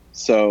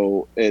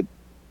 So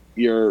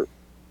your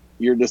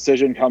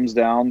decision comes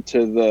down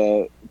to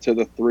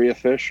the 3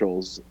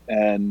 officials,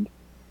 and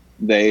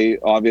they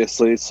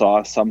obviously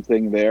saw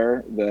something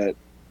there that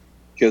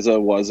Kizza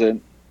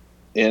wasn't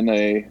in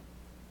a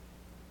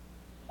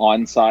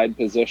onside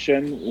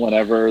position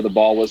whenever the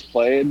ball was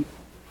played.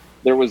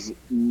 There was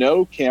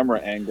no camera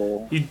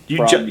angle.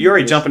 You're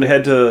already jumping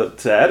ahead to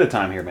edit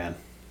time here, man.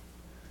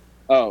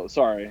 Oh,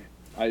 sorry.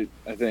 I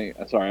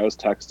was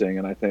texting,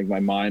 and I think my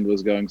mind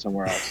was going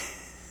somewhere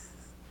else.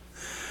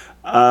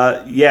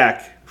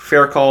 Yak,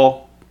 fair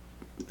call,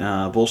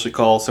 bullshit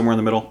call, somewhere in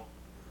the middle.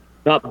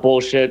 Not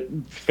bullshit,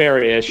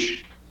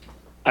 fair-ish.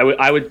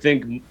 I would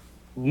think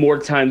more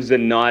times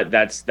than not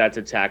that's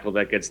a tackle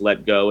that gets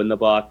let go in the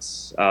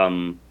box,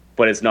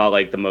 but it's not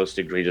like the most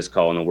egregious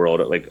call in the world.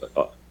 Like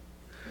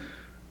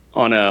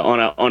on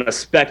a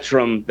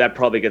spectrum, that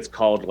probably gets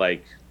called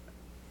like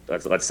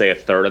let's say a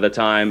third of the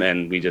time,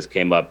 and we just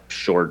came up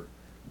short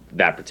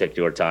that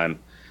particular time.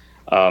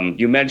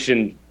 You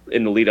mentioned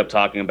in the lead up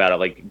talking about it,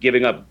 like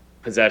giving up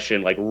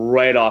possession like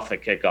right off the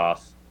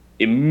kickoff.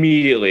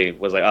 Immediately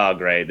was like, oh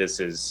great,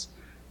 this is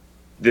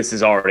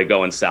already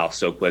going south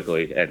so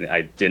quickly, and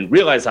I didn't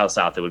realize how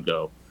south it would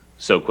go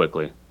so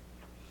quickly.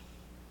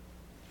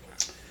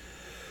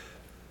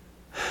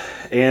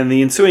 And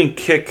the ensuing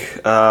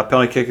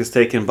penalty kick is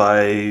taken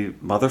by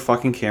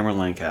motherfucking Cameron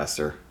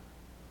Lancaster.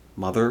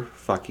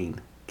 Motherfucking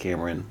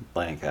Cameron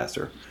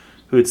Lancaster,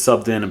 who had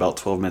subbed in about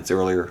 12 minutes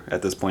earlier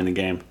at this point in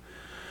the game.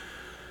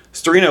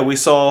 Storino, we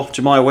saw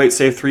Jamali Waite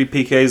save 3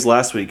 PKs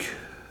last week.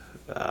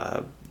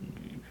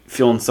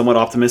 Feeling somewhat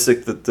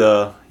optimistic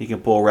that he can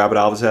pull a rabbit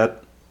out of his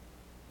hat?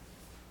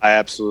 I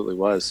absolutely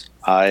was.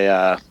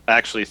 I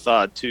actually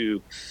thought,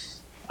 too,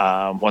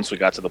 once we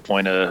got to the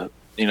point of,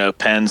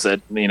 Pens,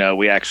 that,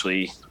 we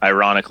actually,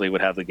 ironically,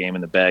 would have the game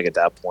in the bag at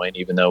that point,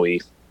 even though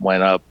we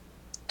went up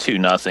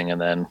 2-0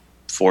 and then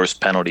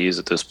forced penalties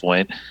at this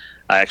point.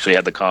 I actually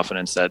had the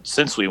confidence that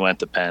since we went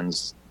to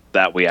Pens,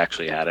 that we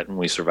actually had it and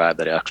we survived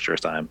that extra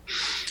time.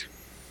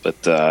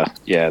 But,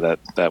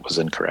 that was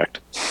incorrect.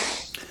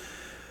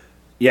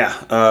 Yeah,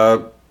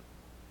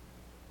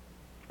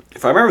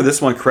 if I remember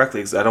this one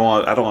correctly, because I don't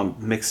want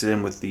to mix it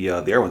in with the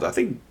other ones. I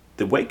think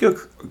did Waite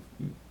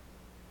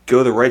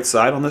go the right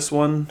side on this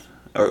one,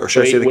 or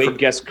should I say Waite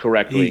guessed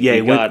correctly?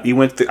 He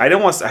went through. I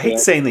hate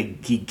saying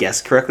that he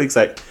guessed correctly,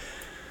 because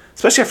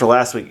especially after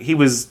last week, he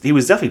was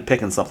definitely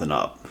picking something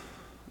up.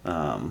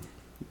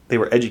 They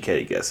were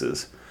educated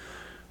guesses,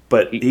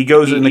 but he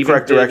goes in the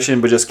correct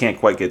direction, but just can't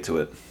quite get to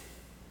it.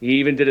 He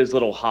even did his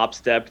little hop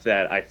step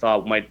that I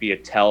thought might be a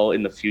tell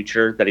in the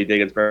future that he did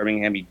against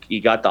Birmingham. He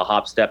got the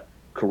hop step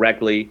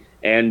correctly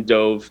and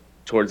dove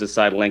towards the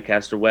side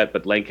Lancaster went,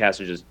 but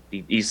Lancaster just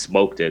he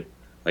smoked it.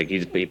 Like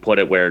he put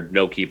it where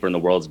no keeper in the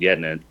world's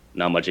getting it.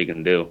 Not much he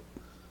can do.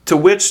 To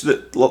which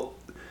this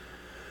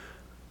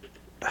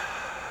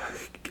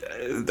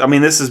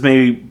is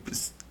maybe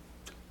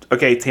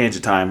okay.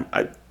 Tangent time.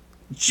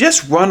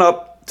 Just run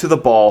up to the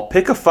ball,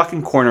 pick a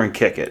fucking corner, and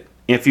kick it.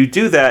 If you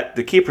do that,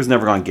 the keeper's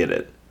never going to get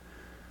it.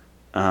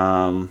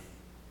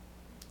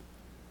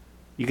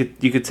 You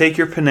could take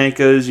your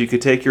Panenkas, you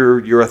could take your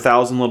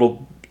 1,000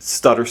 little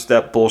stutter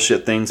step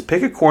bullshit things,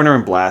 pick a corner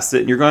and blast it,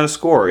 and you're going to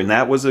score. And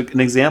that was an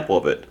example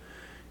of it.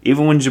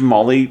 Even when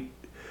Jamali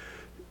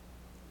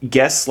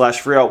guessed /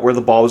 figured out where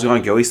the ball was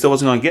going to go, he still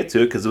wasn't going to get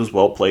to it because it was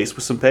well placed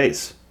with some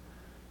pace.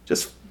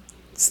 Just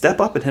step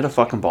up and hit a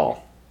fucking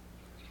ball.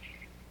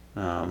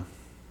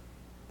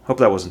 Hope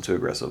that wasn't too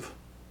aggressive.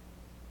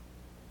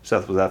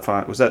 Seth, was that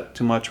fine? Was that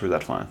too much, or was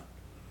that fine?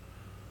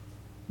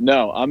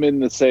 No, I'm in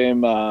the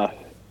same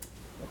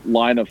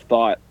line of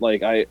thought.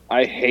 Like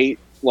I hate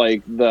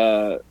like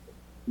the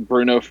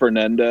Bruno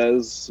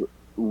Fernandes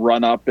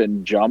run up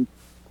and jump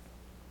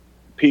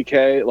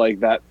PK. Like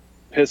that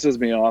pisses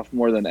me off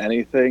more than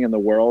anything in the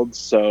world.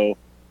 So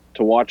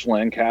to watch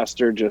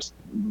Lancaster just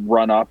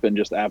run up and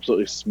just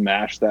absolutely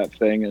smash that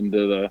thing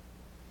into the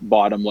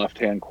bottom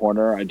left-hand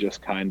corner, I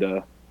just kind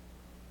of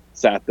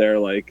sat there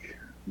like,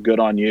 good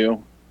on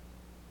you.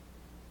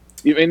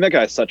 I mean, that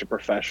guy's such a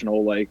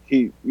professional. Like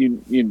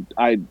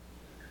I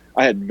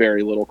had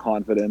very little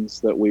confidence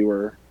that we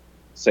were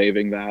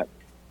saving that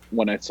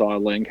when I saw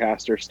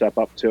Lancaster step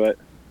up to it.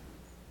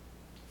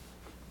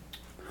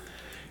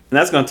 And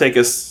that's going to take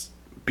us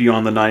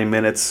beyond the 90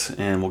 minutes,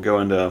 and we'll go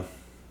into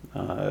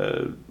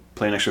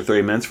play an extra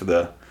 30 minutes for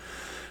the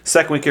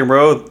second week in a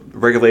row.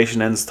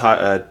 Regulation ends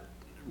tied,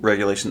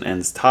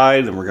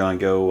 and we're going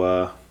to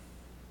go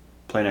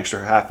play an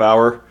extra half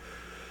hour.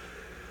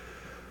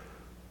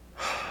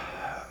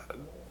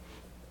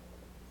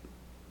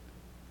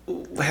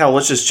 Hell,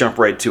 let's just jump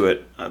right to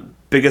it.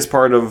 Biggest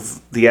part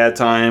of the ad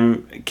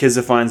time,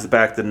 Kizza finds the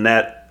back of the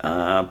net,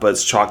 but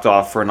it's chalked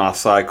off for an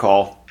offside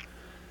call.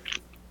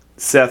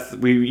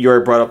 Seth, you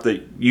already brought up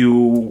that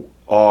you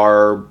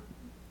are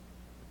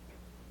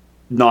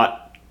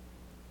not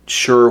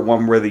sure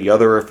one way or the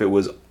other if it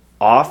was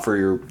off, or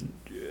you're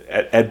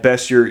at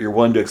best you're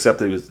willing to accept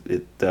that it was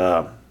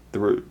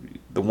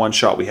the one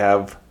shot we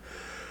have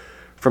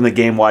from the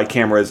game wide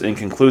camera is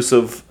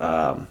inconclusive.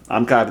 I'm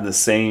kind of in the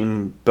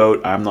same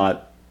boat.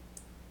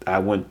 I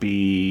wouldn't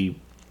be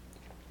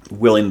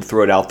willing to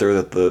throw it out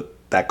there that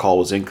that call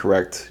was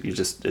incorrect.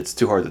 It's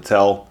too hard to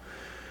tell.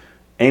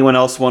 Anyone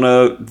else want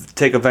to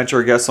take a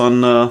venture guess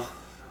on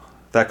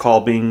that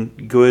call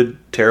being good,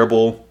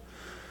 terrible,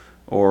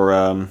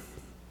 or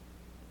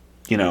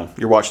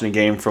you're watching a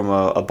game from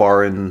a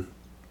bar in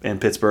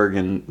Pittsburgh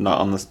and not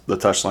on the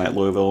touchline at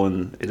Louisville,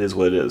 and it is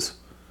what it is.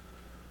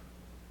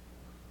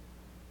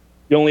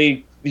 The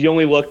only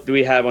look that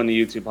we have on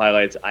the YouTube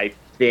highlights, I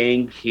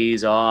think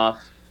he's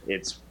off.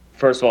 It's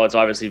first of all, it's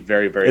obviously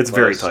very, very it's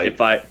close. very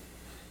tight.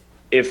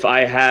 If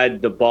I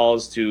had the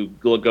balls to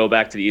go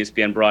back to the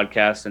ESPN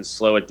broadcast and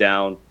slow it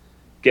down,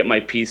 get my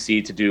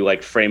PC to do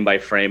like frame by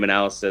frame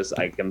analysis,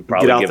 I can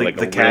probably give like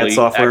a really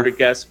accurate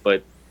guess.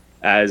 But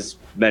as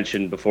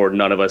mentioned before,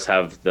 none of us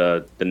have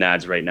the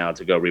nads right now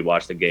to go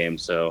rewatch the game,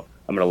 so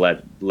I'm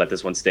gonna let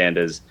this one stand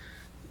as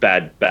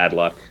bad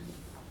luck.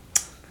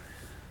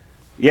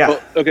 Yeah.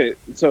 Well, okay,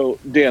 so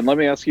Dan, let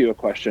me ask you a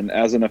question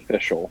as an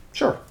official.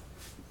 Sure.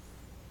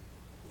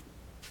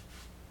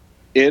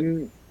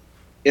 In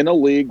a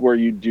league where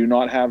you do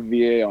not have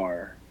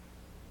VAR,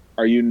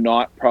 are you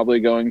not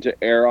probably going to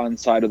err on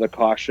side of the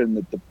caution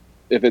that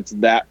if it's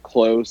that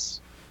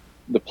close,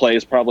 the play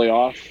is probably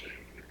off?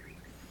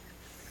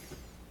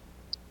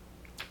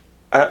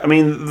 I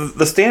mean,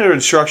 the standard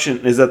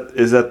instruction is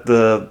that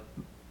the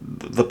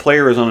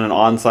player is on an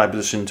onside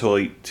position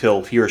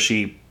till he or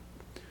she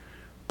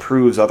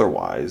proves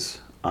otherwise.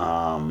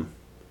 And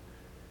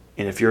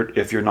if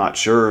you're not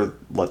sure,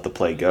 let the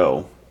play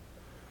go.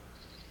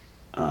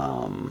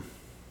 I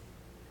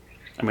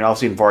mean,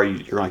 obviously in VAR,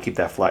 you're going to keep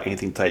that flag,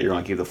 anything tight, you're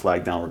going to keep the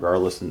flag down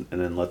regardless, and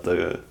then let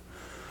the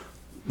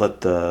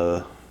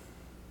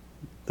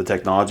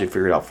technology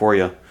figure it out for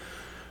you.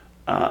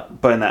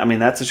 But in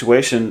that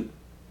situation,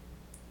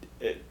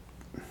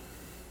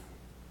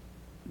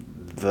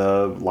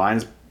 the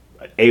Lions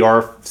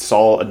AR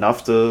saw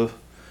enough to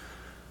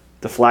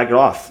flag it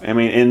off. I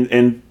mean,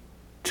 and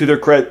to their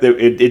credit,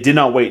 it did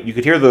not wait. You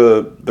could hear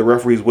the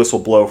referee's whistle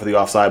blow for the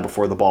offside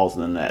before the ball's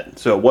in the net.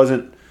 So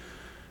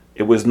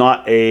it was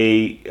not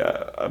a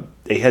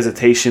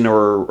hesitation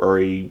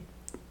or a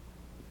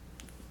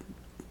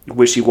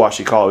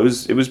wishy-washy call.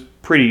 It was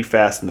pretty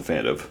fast and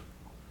definitive.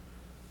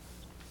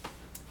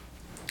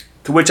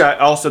 To which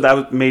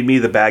that made me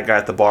the bad guy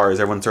at the bar as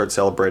everyone started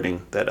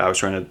celebrating that I was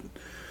trying to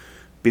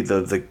be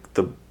the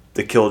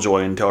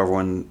killjoy and tell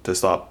everyone to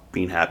stop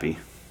being happy.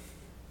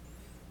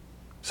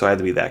 So I had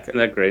to be that guy. Isn't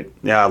that great?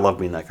 Yeah, I love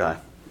being that guy.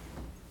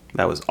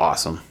 That was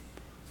awesome.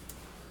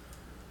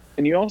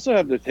 And you also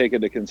have to take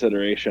into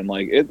consideration,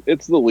 like,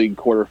 it's the league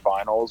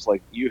quarterfinals.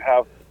 Like, you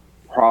have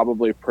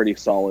probably pretty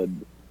solid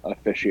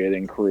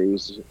officiating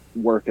crews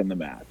working the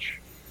match.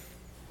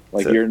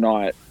 Like, you're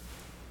not,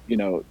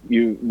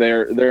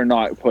 they're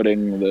not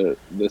putting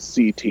the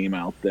C team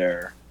out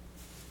there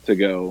to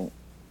go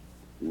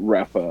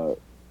ref a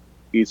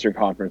Eastern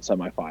Conference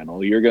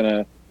semifinal. You're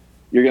gonna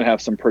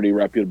have some pretty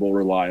reputable,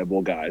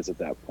 reliable guys at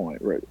that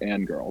point, right?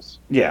 And girls.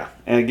 Yeah,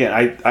 and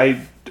again,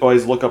 I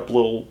always look up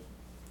little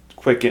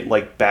quick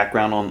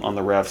background on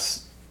the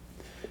refs.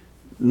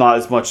 Not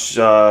as much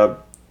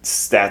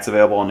stats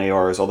available on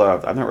ARs, although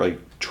I've not really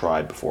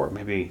tried before.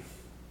 Maybe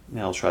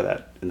I'll try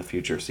that in the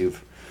future. See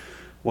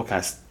what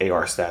kind of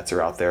AR stats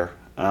are out there.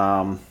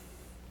 But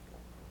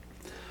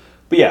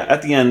yeah,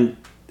 at the end,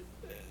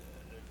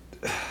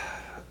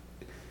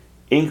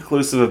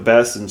 inclusive of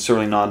best, and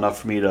certainly not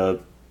enough for me to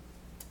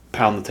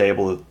pound the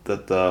table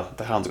that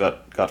the Hounds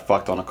got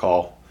fucked on a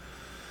call.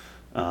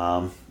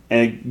 And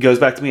it goes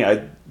back to me.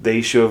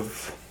 They should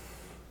have.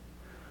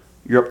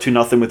 You're up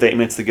 2-0 with 8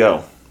 minutes to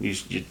go. You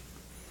should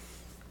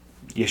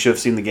have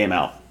seen the game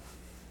out.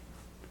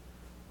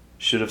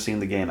 Should have seen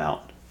the game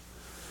out.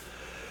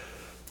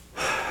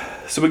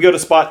 So we go to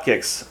spot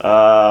kicks.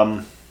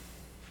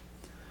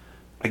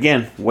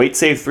 Again, Waite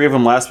saved 3 of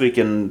them last week,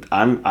 and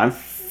I'm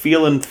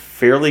feeling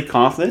fairly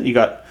confident. You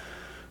got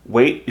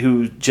Waite,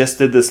 who just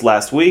did this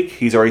last week.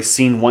 He's already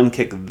seen 1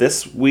 kick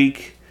this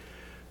week.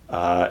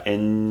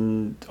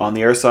 And on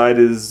the air side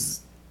is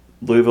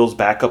Louisville's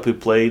backup, who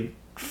played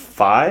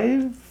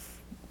 5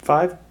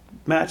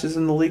 matches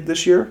in the league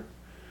this year.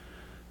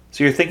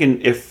 So you're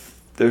thinking if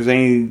there's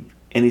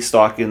any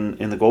stock in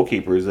the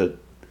goalkeepers, that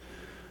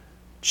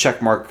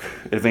checkmark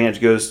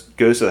advantage goes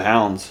to the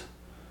Hounds.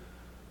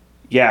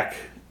 Yak,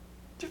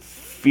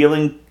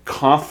 feeling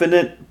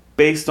confident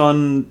based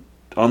on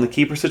the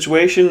keeper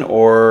situation,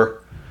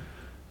 or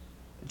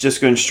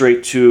just going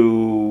straight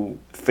to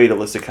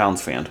fatalistic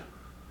Hounds fan?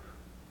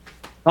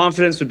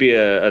 Confidence would be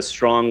a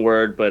strong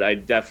word, but I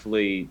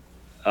definitely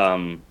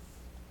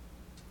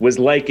was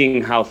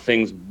liking how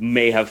things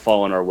may have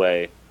fallen our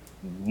way.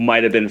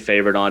 Might have been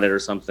favored on it or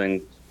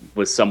something.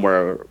 Was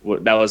somewhere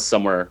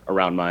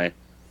around my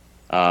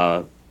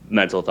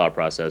mental thought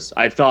process.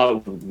 I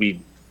thought we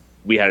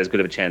had as good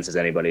of a chance as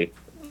anybody.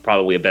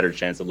 Probably a better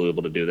chance of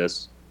Louisville to do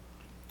this.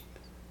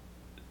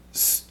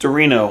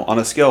 Storino, on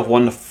a scale of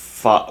 1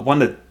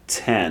 to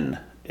 10,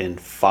 and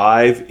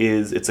 5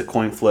 is it's a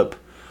coin flip,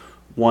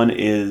 1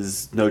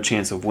 is no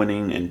chance of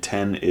winning, and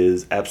 10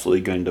 is absolutely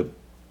going to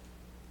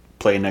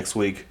play next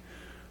week.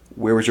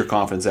 Where was your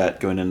confidence at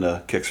going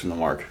into kicks from the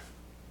mark?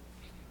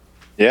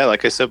 Yeah,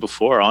 like I said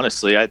before,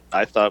 honestly,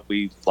 I thought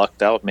we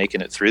lucked out making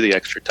it through the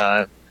extra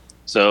time.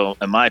 So,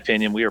 in my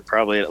opinion, we were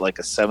probably at like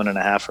a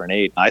 7.5 or an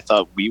 8. I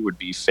thought we would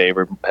be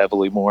favored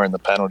heavily more in the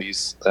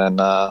penalties than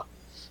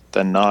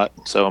not.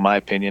 So, in my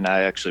opinion,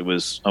 I actually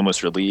was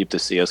almost relieved to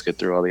see us get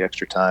through all the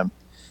extra time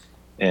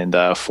and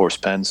force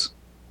pens.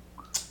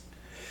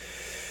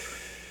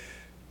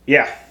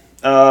 Yeah.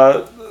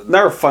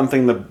 Another fun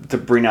thing to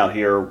bring out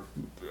here.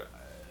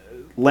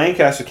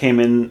 Lancaster came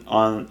in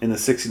the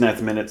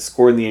 69th minute,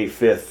 scored in the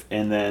 85th,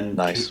 and then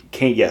nice.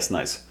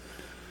 Nice.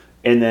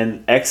 And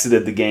then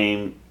exited the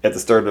game at the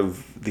start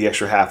of the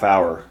extra half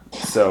hour.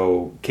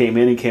 So came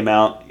in and came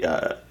out,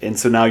 and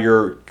so now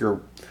your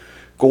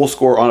goal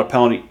scorer on a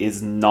penalty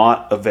is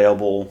not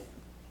available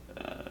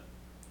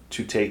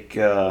to take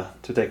one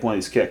of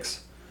these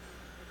kicks.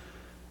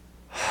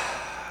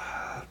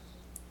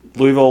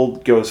 Louisville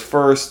goes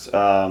first.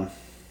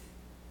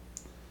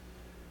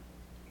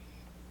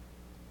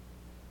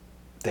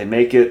 They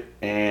make it,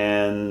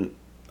 and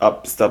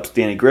up steps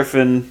Danny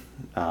Griffin.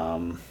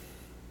 Not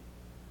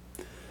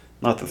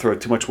to throw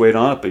too much weight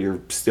on it, but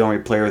you're still only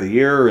player of the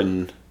year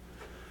and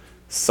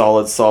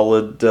solid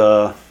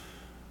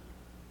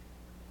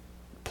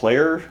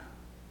player.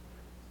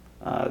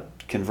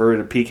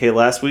 Converted a PK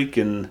last week,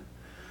 and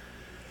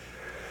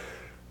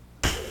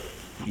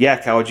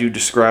Yak, how would you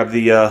describe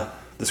the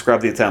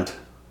attempt?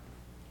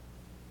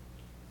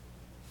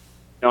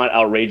 Not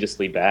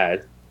outrageously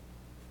bad.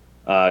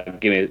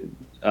 Give me.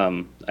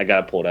 I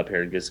gotta pull it up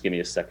here. Just give me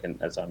a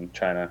second as I'm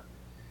trying to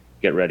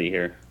get ready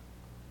here.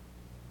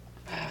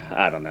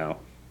 I don't know.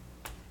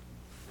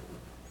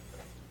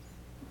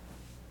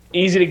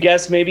 Easy to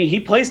guess, maybe. He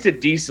placed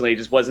it decently. It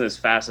just wasn't as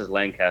fast as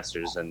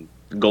Lancaster's, and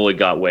the goalie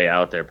got way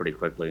out there pretty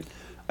quickly.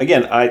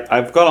 Again,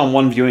 I've got on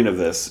one viewing of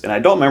this, and I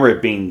don't remember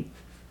it being.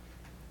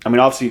 I mean,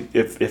 obviously,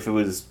 if it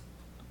was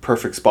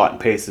perfect spot and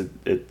pace,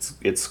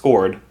 it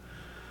scored.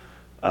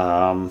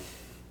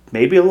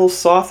 Maybe a little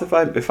soft if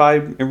I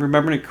am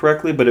remembering it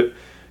correctly, but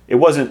it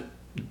wasn't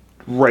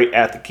right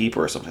at the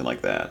keeper or something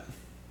like that.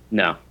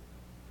 No.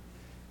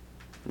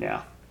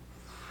 Yeah.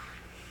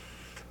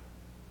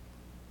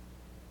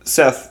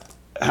 Seth,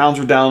 Hounds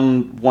were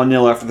down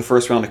 1-0 after the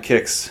first round of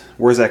kicks.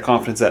 Where's that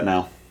confidence at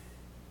now?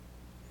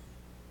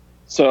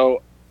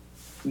 So,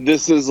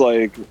 this is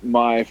like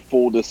my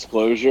full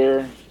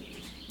disclosure.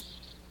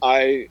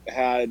 I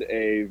had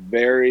a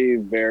very,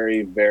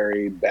 very,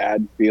 very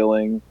bad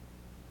feeling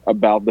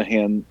about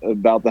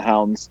the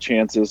Hounds'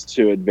 chances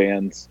to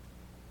advance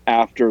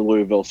after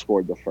Louisville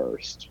scored the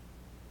first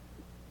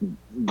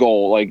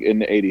goal, like in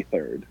the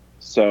 83rd.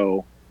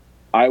 So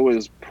I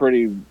was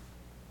pretty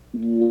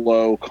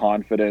low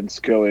confidence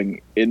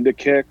going into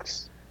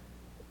kicks.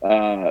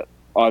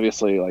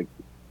 Obviously, like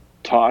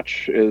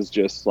Toch is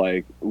just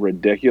like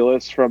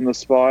ridiculous from the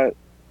spot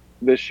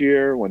this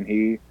year. When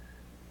he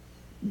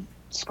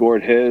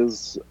scored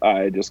his,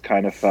 I just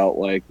kind of felt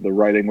like the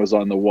writing was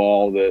on the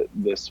wall that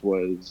this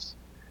was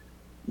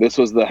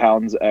the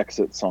Hounds'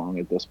 exit song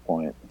at this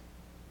point.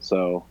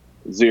 So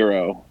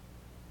zero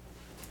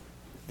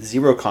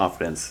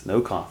confidence,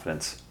 no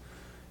confidence.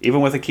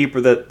 Even with a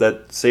keeper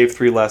that saved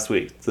 3 last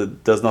week,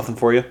 that does nothing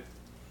for you?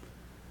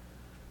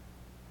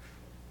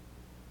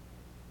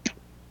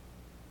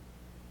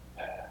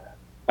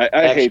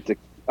 I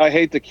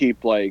hate to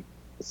keep like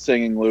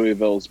singing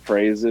Louisville's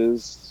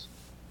praises,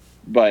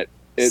 but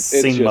it's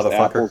Sing, just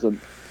motherfucker.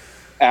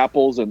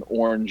 apples and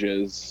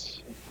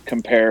oranges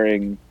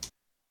comparing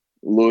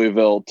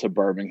Louisville to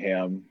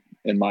Birmingham,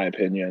 in my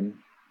opinion.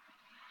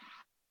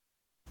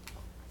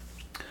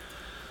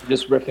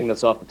 Just riffing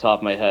this off the top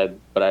of my head,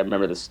 but I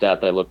remember the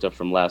stat that I looked up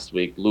from last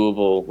week.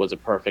 Louisville was a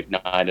perfect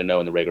 9-0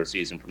 in the regular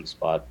season from the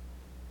spot.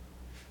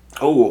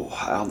 Oh,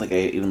 I don't think I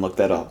even looked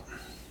that up.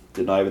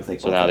 Did not even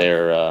think So about now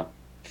that.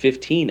 they're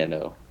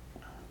 15-0.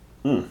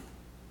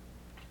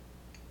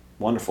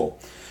 Wonderful.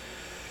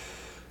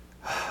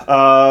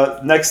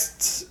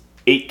 Next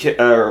 8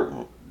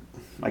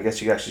 I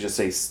guess you could actually just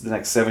say the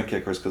next 7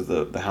 kickers, because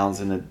the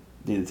Hounds need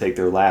to take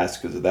their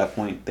last, because at that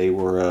point they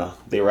were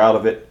out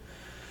of it,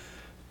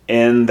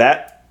 and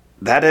that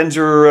ends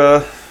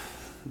your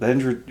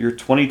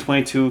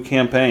 2022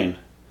 campaign.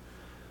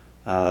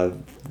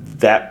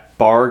 That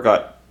bar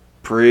got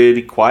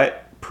pretty quiet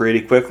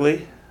pretty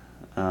quickly.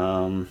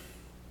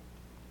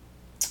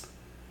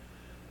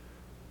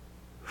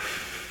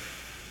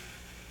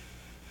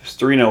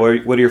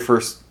 Storino, what are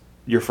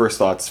your first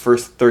thoughts?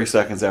 First 30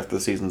 seconds after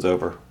the season's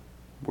over,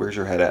 where's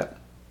your head at?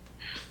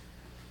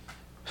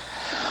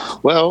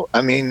 Well,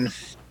 I mean,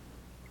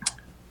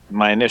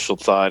 my initial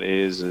thought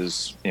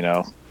is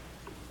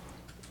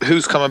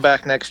who's coming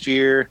back next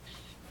year?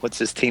 What's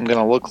this team going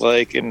to look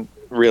like? And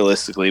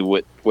realistically,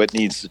 what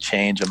needs to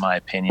change, in my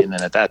opinion?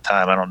 And at that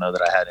time, I don't know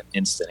that I had an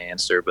instant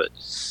answer, but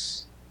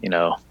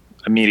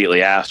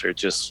immediately after,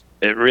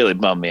 it really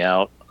bummed me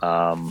out.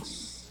 I'm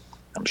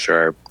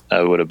sure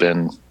I would have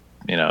been,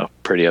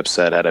 pretty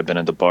upset had I been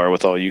at the bar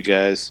with all you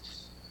guys.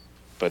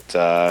 But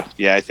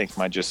I think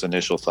my just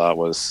initial thought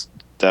was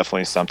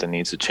definitely something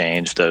needs to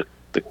change.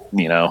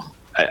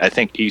 I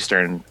think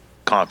Eastern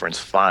Conference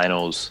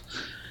Finals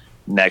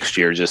next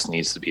year just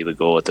needs to be the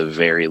goal at the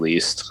very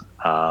least.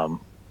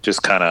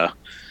 Just kind of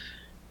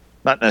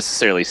not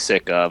necessarily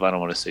sick of. I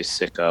don't want to say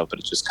sick of, but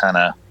it just kind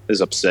of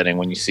is upsetting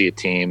when you see a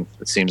team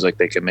that seems like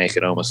they can make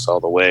it almost all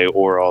the way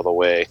or all the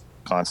way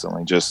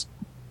constantly just,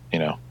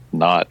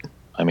 not.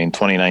 I mean,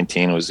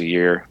 2019 was the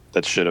year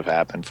that should have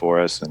happened for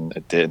us, and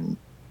it didn't.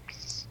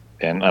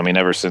 And I mean,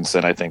 ever since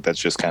then, I think that's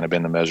just kind of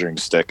been the measuring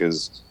stick,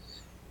 is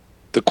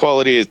the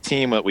quality of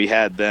team that we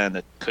had then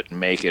that couldn't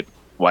make it.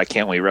 Why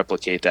can't we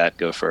replicate that,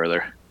 go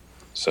further?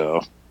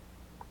 So,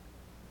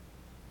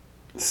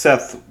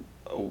 Seth,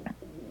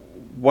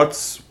 what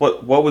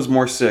was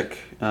more sick?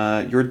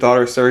 Your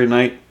daughter Saturday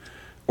night,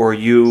 or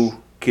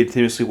you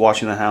continuously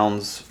watching the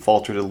Hounds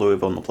falter to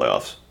Louisville in the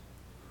playoffs?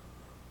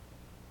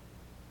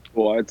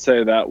 Well, I'd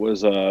say that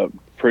was a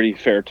pretty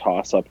fair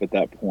toss-up at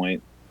that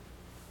point.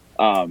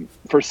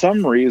 For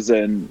some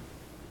reason,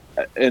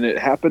 and it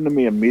happened to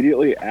me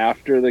immediately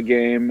after the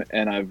game,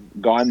 and I've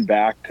gone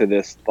back to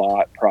this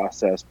thought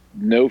process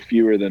no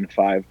fewer than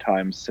 5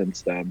 times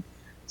since then,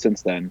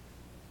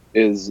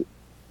 is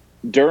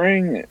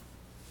during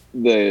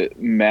the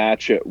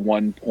match at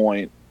one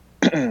point,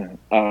 they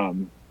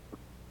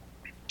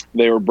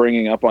were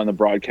bringing up on the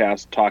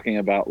broadcast talking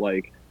about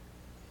like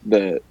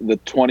the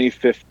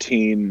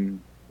 2015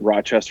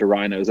 Rochester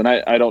Rhinos, and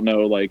I don't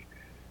know like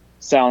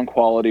sound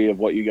quality of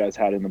what you guys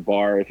had in the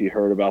bar, if you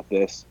heard about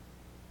this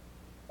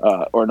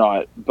or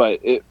not,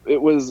 but it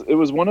was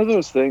one of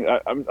those things.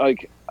 I'm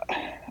like,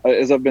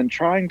 as I've been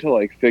trying to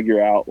like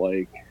figure out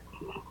like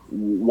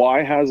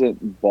why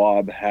hasn't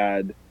Bob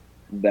had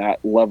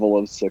that level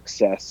of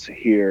success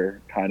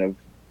here kind of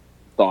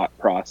thought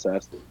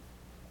process.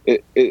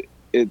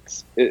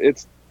 It's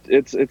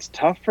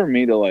tough for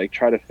me to like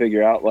try to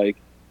figure out like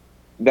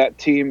that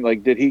team,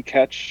 like, did he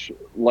catch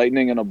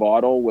lightning in a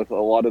bottle with a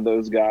lot of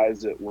those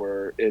guys that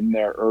were in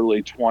their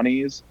early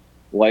 20s,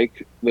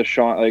 like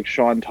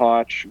Sean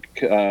Toch,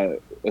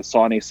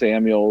 Asani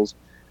Samuels,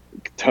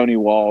 Tony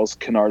Walls,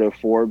 Kennardo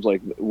Forbes?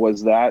 Like,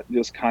 was that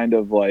just kind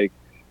of like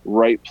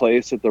right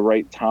place at the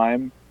right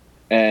time?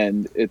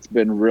 And it's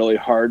been really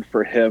hard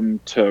for him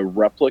to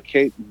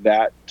replicate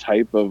that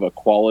type of a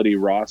quality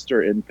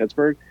roster in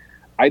Pittsburgh.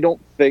 I don't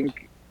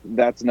think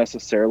that's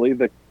necessarily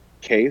the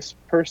case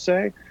per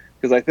se,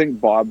 because I think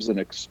Bob's an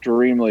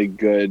extremely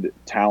good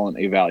talent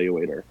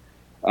evaluator.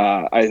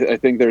 I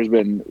think there's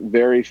been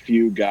very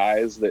few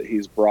guys that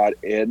he's brought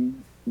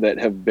in that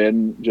have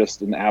been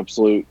just an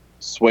absolute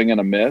swing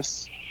and a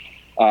miss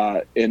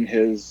in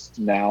his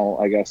now,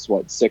 I guess,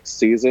 6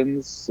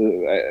 seasons?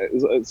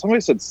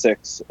 Somebody said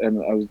 6,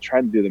 and I was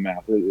trying to do the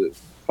math.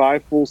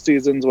 5 full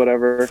seasons,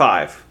 whatever.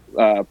 5.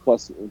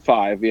 Plus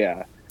 5,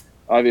 yeah.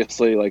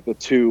 Obviously, like the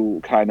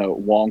 2 kind of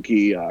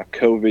wonky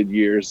COVID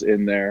years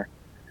in there.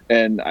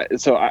 And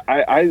so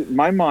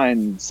my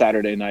mind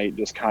Saturday night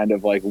just kind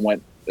of like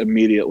went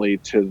immediately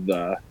to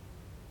the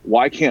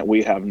why can't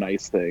we have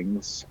nice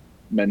things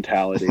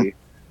mentality.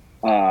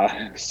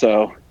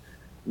 So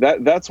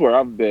that's where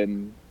I've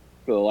been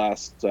for the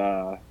last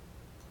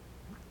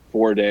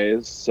 4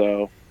 days.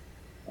 So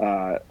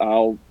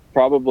I'll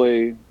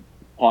probably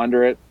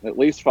ponder it at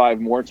least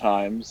 5 more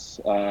times.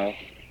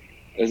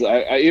 As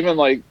I even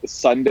like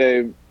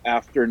Sunday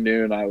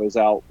afternoon, I was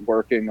out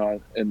working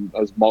and I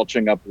was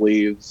mulching up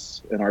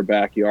leaves in our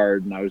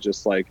backyard, and I was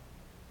just like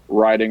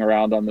riding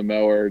around on the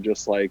mower,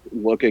 just like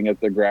looking at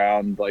the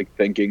ground, like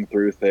thinking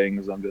through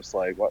things. I'm just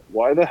like,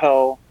 why the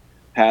hell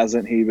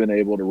hasn't he been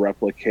able to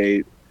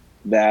replicate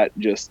that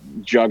just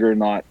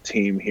juggernaut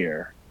team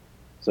here?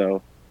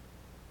 So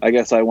I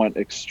guess I went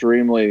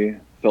extremely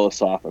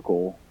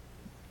philosophical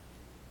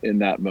in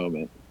that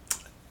moment.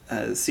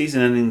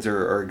 Season endings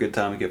are a good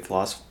time to get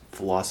philosophize,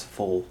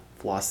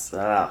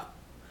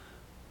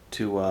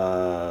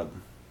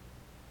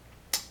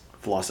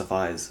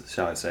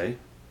 shall I say?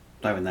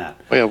 Not even that.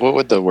 Oh, yeah, what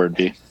would the word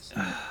be?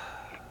 I'm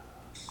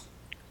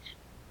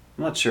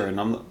not sure, and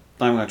I'm not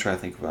even going to try to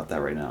think about that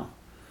right now.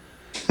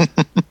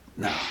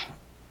 No.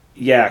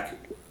 Yeah,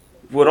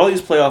 would all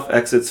these playoff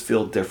exits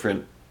feel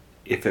different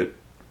if it,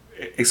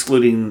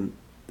 excluding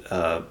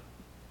the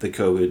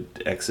COVID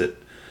exit,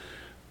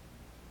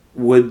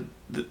 would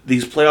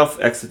these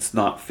playoff exits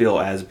not feel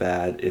as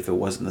bad if it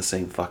wasn't the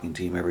same fucking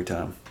team every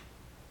time?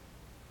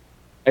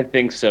 I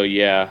think so.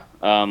 Yeah.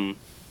 I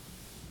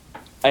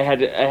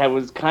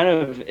was kind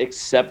of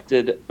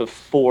accepted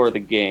before the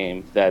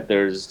game that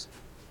there's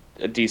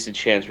a decent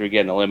chance we were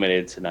getting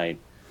eliminated tonight.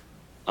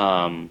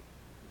 And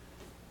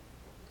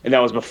that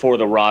was before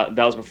the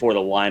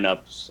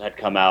lineups had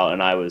come out,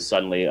 and I was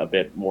suddenly a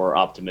bit more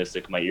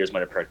optimistic. My ears might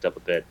have perked up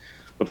a bit,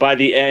 but by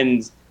the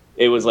end,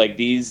 it was like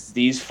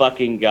these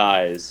fucking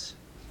guys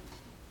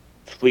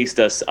fleeced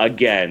us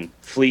again,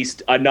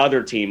 fleeced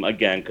another team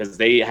again, because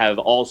they have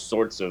all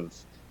sorts of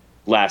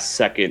last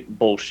second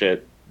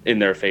bullshit in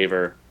their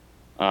favor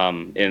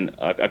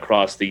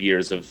across the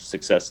years of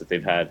success that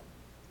they've had.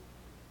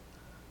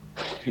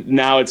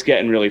 Now it's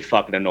getting really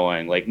fucking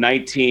annoying. Like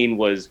 19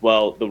 was,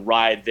 well, the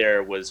ride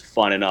there was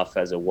fun enough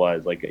as it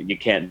was. Like you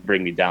can't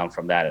bring me down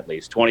from that at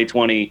least.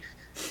 2020,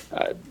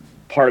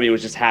 part of me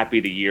was just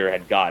happy the year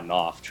had gotten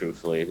off,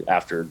 truthfully,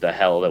 after the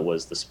hell that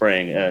was the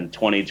spring. And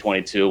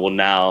 2022, well,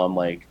 now I'm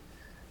like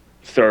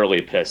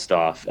thoroughly pissed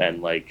off.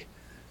 And like,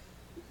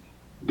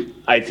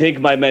 I think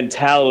my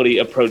mentality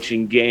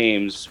approaching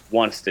games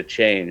wants to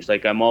change.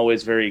 Like I'm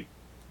always very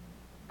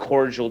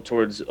cordial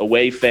towards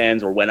away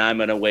fans, or when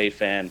I'm an away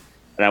fan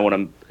and I want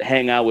to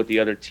hang out with the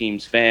other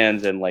team's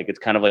fans, and like it's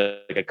kind of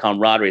like a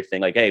camaraderie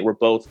thing. Like, hey, we're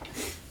both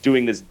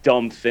doing this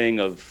dumb thing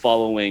of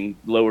following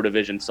lower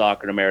division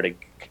soccer in America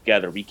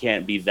together. We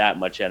can't be that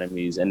much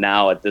enemies. And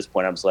now at this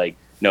point, I'm just like,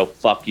 no,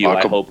 fuck you.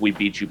 I hope we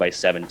beat you by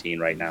 17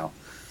 right now.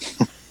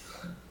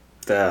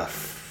 That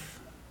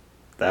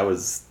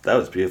was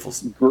beautiful.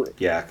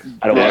 Yeah,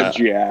 I don't want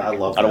to. I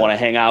love. I don't want to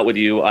hang out with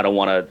you. I don't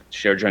want to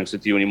share drinks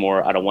with you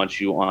anymore. I don't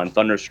want you on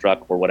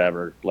Thunderstruck or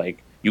whatever.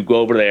 Like, you go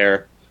over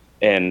there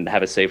and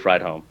have a safe ride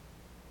home.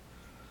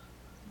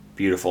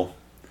 Beautiful.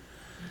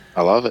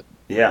 I love it.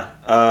 Yeah,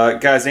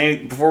 guys.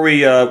 Before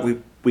we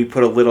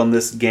put a lid on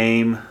this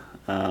game,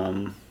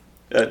 no.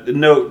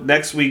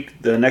 Next week's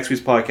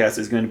podcast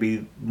is going to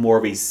be more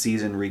of a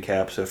season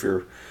recap. So if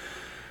you're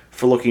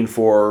looking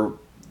for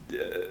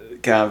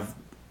kind of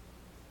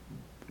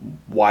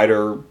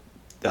wider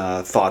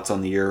thoughts on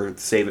the year,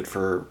 save it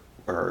for,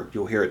 or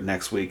you'll hear it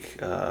next week.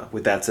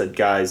 With that said,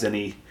 guys,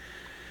 any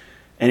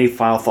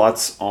final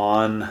thoughts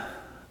on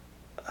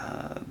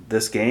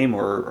this game,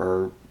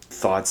 or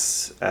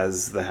thoughts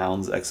as the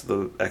Hounds exit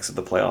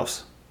the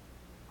playoffs?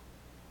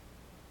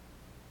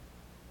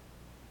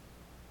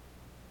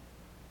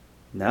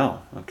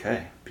 No.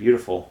 Okay.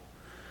 Beautiful.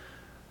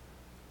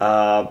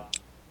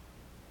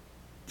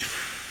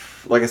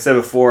 Like I said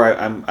before,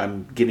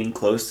 I'm getting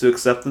close to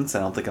acceptance. I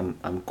don't think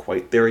I'm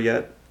quite there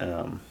yet.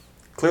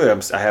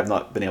 Clearly, I have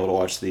not been able to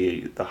watch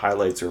the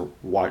highlights or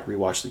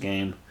rewatch the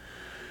game.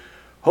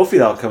 Hopefully,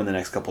 that'll come in the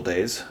next couple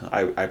days.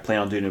 I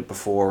plan on doing it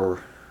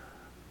before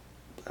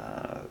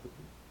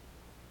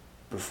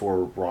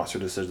roster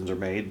decisions are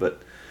made,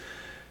 but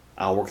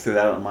I'll work through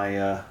that on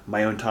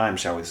my own time,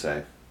 shall we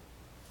say?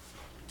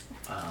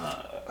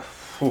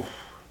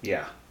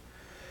 Yeah.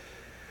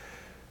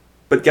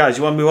 But guys,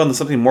 you want to move on to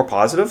something more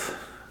positive?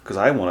 Because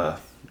I want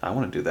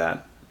to do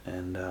that.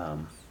 And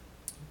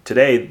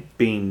today,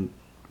 being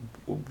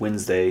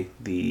Wednesday,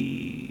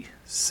 the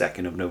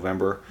 2nd of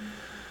November,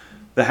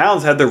 the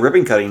Hounds had their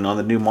ribbon cutting on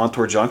the new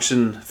Montour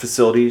Junction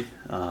facility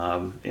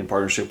in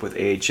partnership with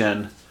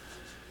AHN.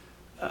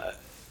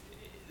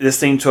 This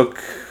thing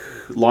took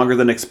longer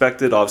than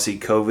expected. Obviously,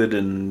 COVID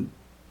and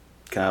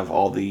kind of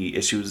all the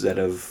issues that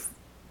have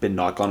been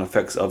knock-on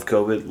effects of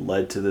COVID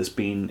led to this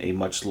being a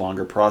much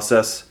longer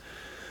process.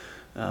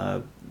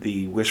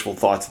 The wishful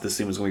thoughts that this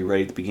team was going to be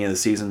ready at the beginning of the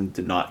season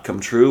did not come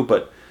true,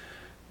 but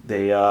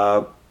they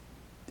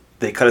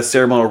cut a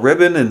ceremonial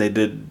ribbon and they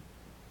did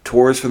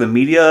tours for the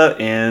media,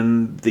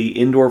 and the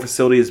indoor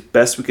facility, as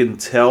best we can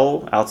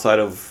tell, outside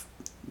of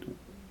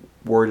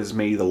word is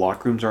maybe the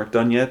locker rooms aren't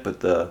done yet,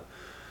 but the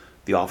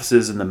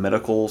offices and the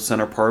medical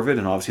center part of it,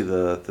 and obviously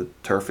the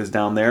turf is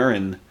down there,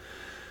 and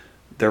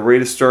they're ready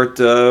to start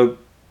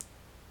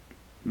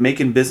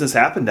making business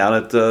happen down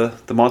at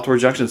the Montour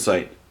Junction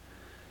site.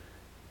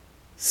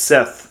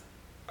 Seth,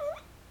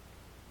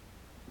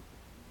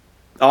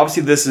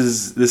 obviously this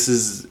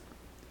is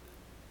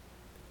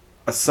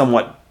a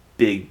somewhat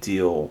big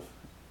deal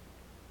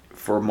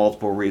for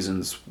multiple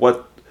reasons.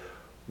 What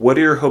are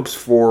your hopes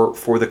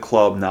for the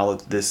club now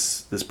that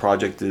this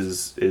project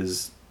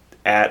is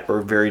at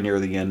or very near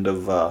the end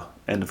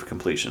of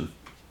completion?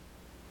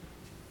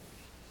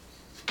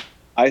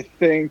 I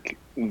think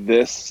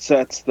this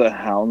sets the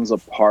Hounds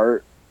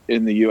apart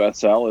in the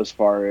USL as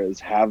far as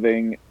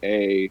having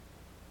a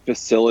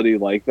facility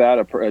like that,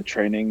 a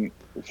training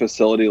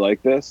facility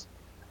like this,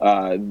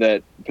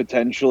 that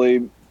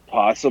potentially,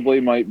 possibly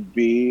might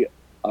be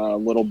a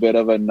little bit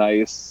of a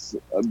nice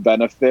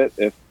benefit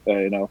if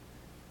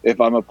if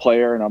I'm a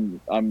player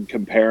and I'm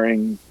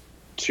comparing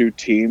two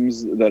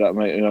teams that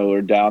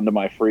are down to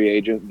my free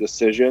agent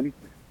decision,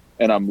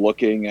 and I'm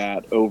looking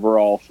at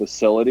overall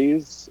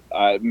facilities,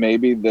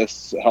 maybe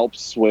this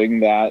helps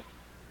swing that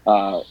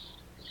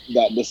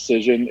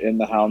decision in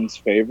the Hounds'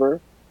 favor.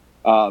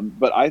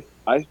 But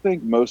I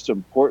think most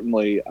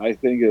importantly, I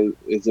think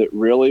is it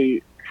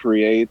really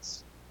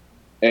creates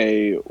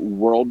a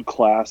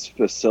world-class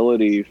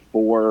facility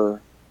for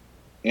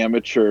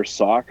amateur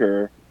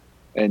soccer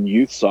and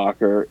youth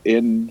soccer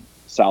in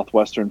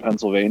southwestern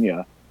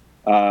Pennsylvania.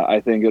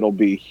 I think it'll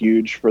be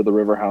huge for the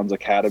Riverhounds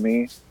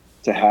Academy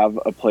to have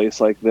a place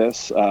like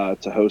this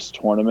to host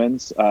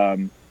tournaments.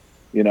 I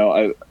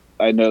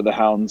know the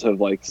Hounds have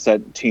like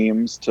sent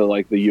teams to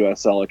like the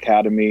USL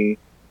Academy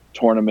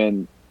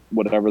tournament,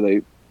 whatever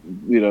they,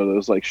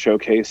 those like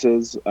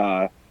showcases.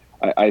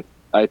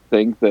 I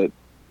think that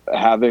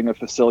having a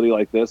facility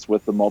like this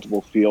with the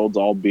multiple fields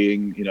all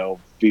being,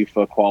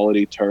 FIFA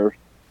quality turf,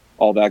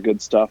 all that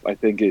good stuff, I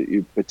think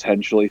you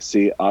potentially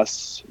see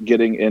us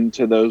getting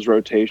into those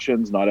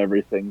rotations. Not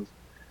everything's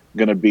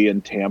going to be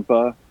in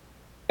Tampa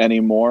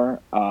anymore.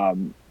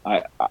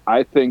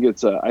 I think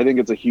it's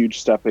a huge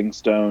stepping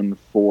stone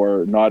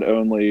for not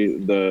only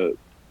the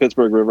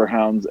Pittsburgh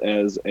Riverhounds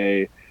as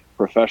a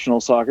professional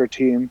soccer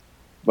team,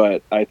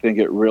 but I think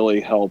it really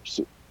helps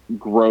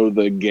grow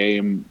the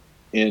game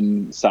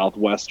in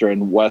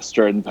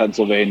western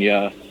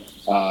Pennsylvania.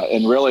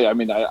 And really, I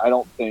mean, I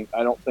don't think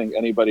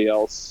anybody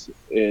else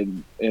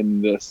in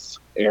this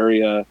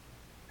area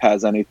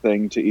has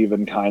anything to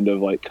even kind of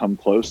like come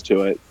close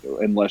to it,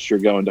 unless you're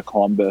going to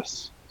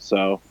Columbus.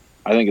 So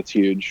I think it's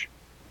huge.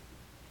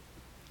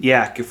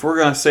 Yeah, if we're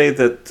gonna say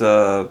that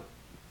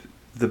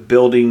the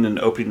building and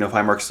opening of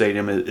Highmark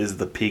Stadium is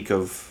the peak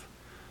of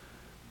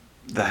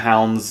the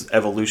Hounds'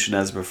 evolution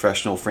as a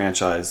professional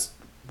franchise,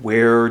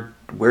 where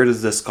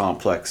does this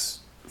complex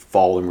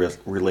fall in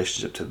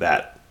relationship to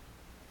that?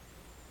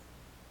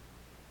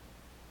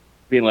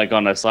 Being like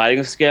on a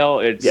sliding scale,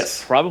 it's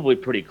Yes. probably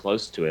pretty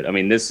close to it. I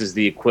mean, this is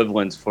the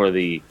equivalent for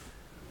the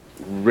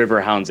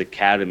Riverhounds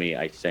Academy,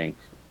 I think,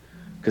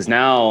 because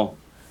now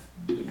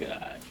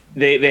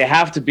they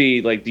have to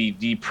be like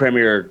the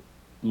premier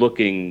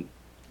looking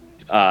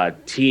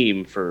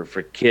team for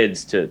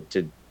kids to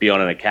be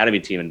on an academy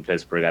team in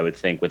Pittsburgh, I would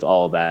think, with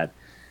all of that.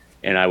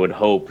 And I would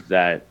hope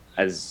that,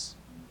 as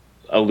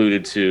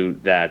alluded to,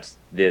 that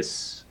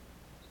this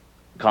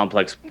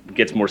complex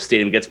gets more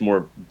stadium, gets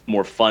more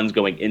funds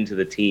going into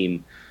the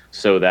team,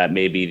 so that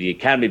maybe the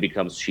academy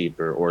becomes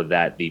cheaper, or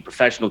that the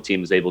professional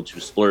team is able to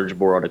splurge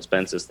more on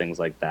expenses, things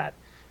like that.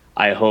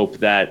 I hope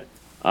that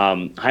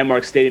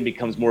Highmark Stadium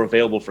becomes more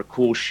available for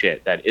cool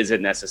shit that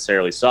isn't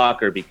necessarily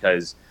soccer,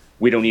 because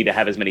we don't need to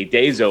have as many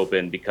days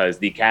open because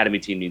the academy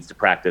team needs to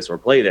practice or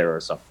play there or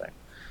something.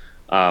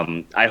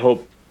 I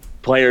hope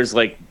players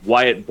like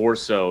Wyatt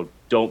Borso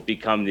don't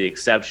become the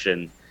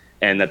exception,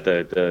 and that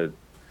the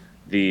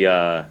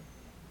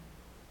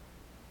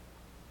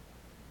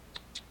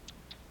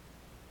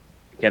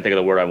can't think of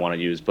the word I want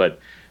to use, but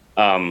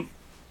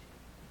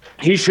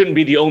he shouldn't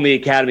be the only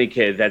academy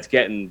kid that's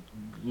getting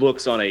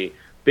looks on a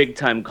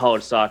big-time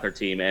college soccer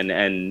team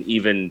and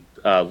even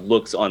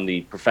looks on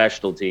the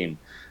professional team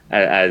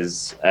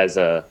as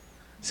a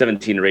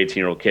 17 or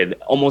 18-year-old kid.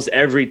 Almost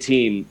every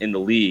team in the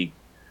league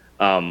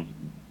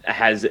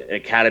has an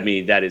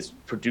academy that is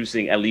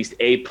producing at least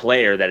a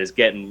player that is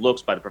getting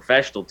looks by the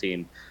professional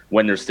team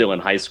when they're still in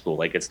high school.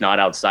 Like, it's not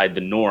outside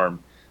the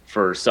norm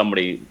for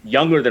somebody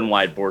younger than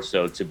Wyatt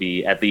Borso to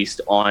be at least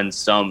on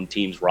some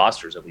teams'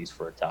 rosters, at least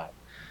for a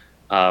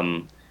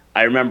time.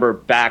 I remember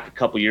back a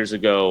couple years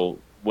ago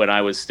when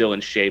I was still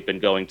in shape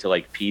and going to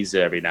like Pisa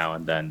every now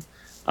and then.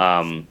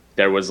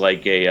 There was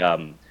like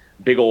a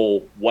big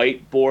old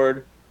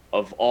whiteboard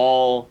of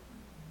all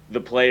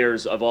the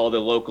players of all the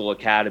local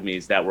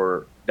academies that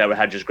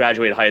had just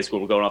graduated high school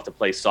and were going off to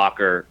play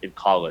soccer in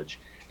college.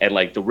 And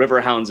like the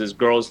Riverhounds'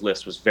 girls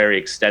list was very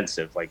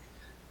extensive. Like,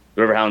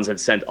 the Riverhounds had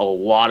sent a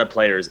lot of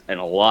players and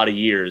a lot of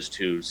years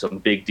to some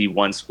big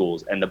D1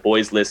 schools, and the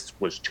boys' list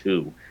was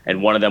 2,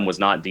 and one of them was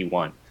not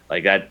D1.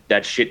 Like,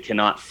 that shit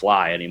cannot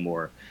fly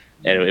anymore.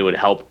 And it would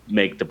help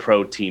make the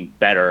pro team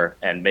better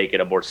and make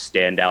it a more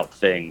standout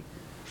thing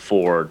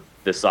for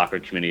the soccer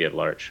community at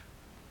large.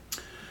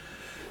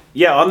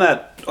 Yeah, on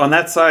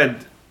that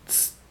side,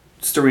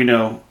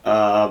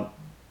 Storino,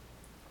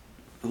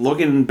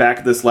 looking back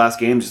at this last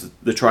game, just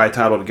the tri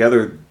title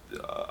together,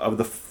 of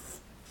the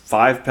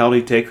 5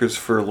 penalty takers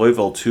for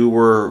Louisville. 2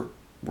 were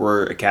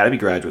academy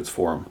graduates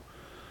for them.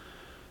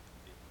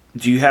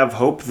 Do you have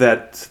hope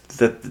that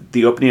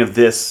the opening of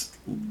this,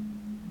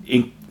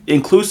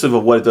 inclusive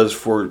of what it does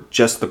for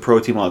just the pro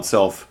team on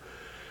itself,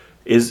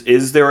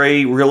 is there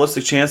a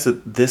realistic chance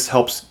that this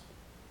helps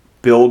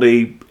build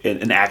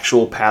an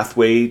actual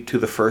pathway to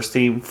the first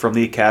team from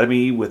the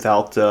academy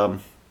without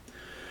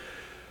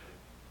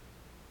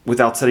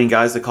setting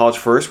guys to college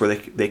first, where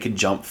they can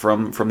jump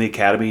from the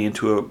academy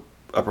into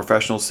a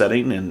professional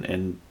setting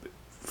and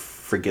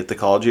forget the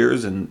college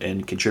years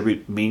and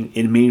contribute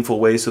in meaningful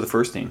ways to the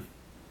first team?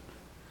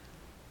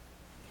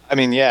 I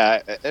mean,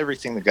 yeah,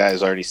 everything the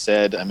guys already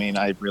said. I mean,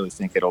 I really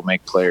think it'll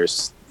make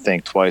players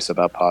think twice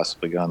about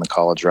possibly going the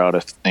college route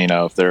if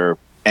their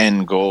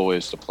end goal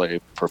is to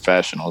play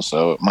professional.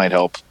 So it might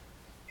help,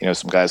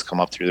 some guys come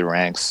up through the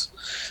ranks,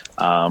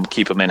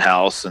 keep them in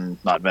house and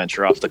not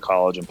venture off to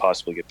college and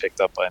possibly get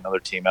picked up by another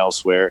team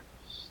elsewhere.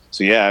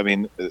 So yeah, I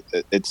mean,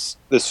 this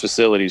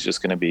facility is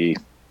just going to be.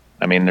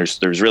 I mean,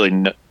 there's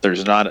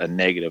not a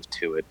negative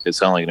to it.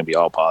 It's only going to be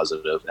all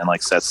positive. And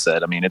like Seth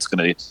said, I mean, it's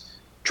going to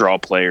draw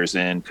players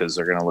in because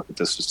they're going to look at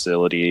this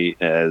facility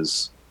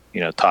as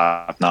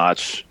top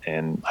notch.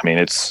 And I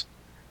mean,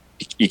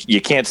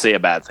 you can't say a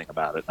bad thing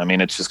about it. I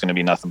mean, it's just going to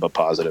be nothing but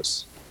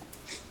positives.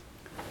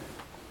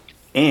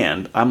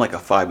 And I'm like a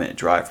 5-minute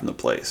drive from the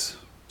place,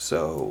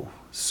 so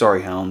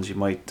sorry, Hounds, you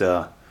might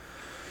have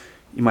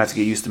to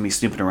get used to me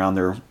snooping around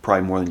there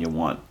probably more than you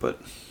want,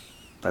 but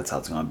that's how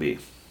it's going to be.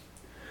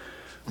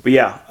 But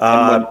yeah,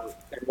 and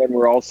when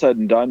we're all said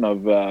and done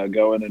of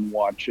going and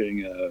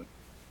watching a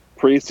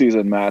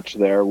preseason match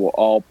there, we'll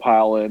all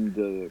pile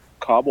into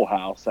Cobble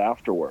House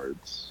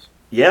afterwards.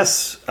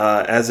 yes,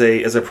 as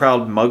a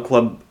proud Mug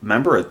Club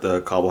member at the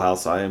Cobble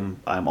House,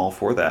 I'm all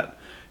for that.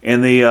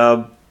 And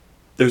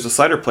there's a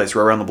cider place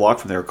right around the block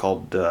from there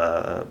called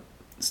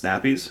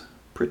Snappy's.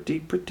 Pretty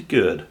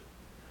good.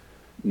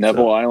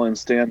 Neville Island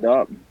stand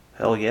up.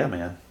 Hell yeah,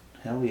 man.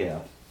 Hell yeah.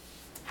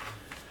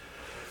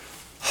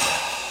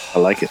 I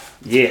like it.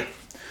 Yeah.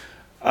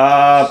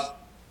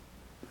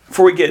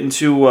 Before we get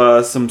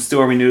into some Steel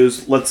Army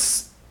news,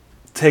 let's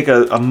take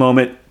a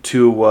moment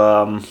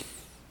to...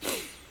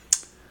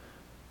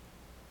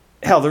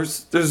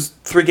 there's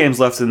 3 games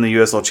left in the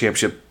USL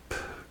Championship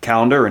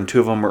calendar, and 2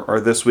 of them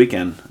are this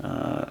weekend.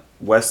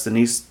 West and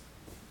East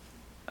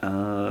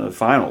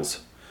finals.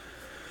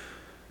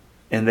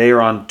 And they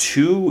are on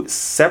 2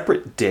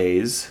 separate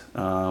days.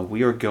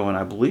 We are going,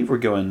 I believe we're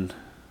going...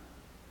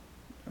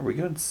 Are we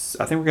going?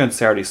 I think we're going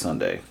Saturday,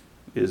 Sunday.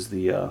 Is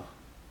the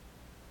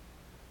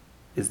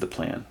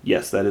plan?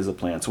 Yes, that is the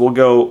plan. So we'll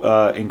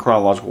go in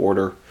chronological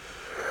order,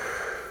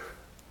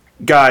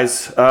 guys.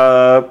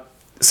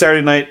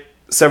 Saturday night,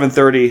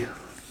 7:30,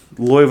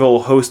 Louisville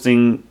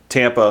hosting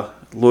Tampa.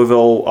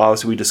 Louisville,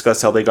 obviously, we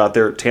discussed how they got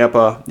there.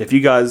 Tampa. If you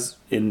guys,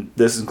 and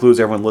this includes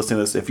everyone listening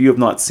to this, if you have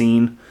not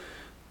seen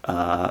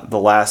the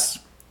last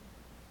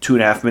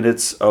 2.5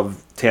 minutes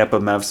of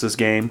Tampa Memphis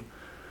game,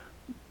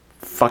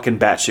 fucking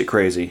batshit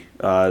crazy.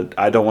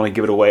 I don't want to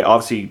give it away.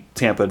 Obviously,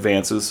 Tampa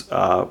advances,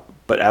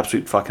 but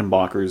absolute fucking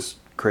bonkers,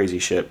 crazy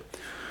shit.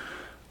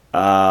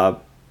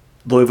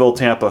 Louisville,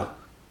 Tampa.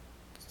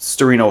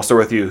 Storino, we'll start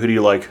with you. Who do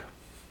you like?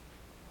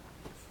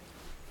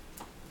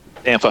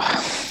 Tampa.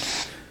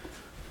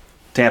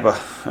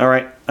 All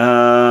right.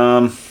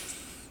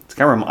 It's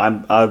kind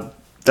of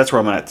that's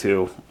where I'm at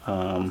too.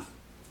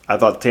 I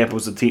thought Tampa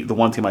was the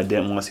one team I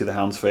didn't want to see the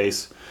Hounds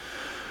face.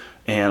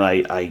 And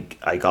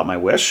I got my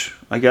wish,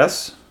 I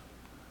guess.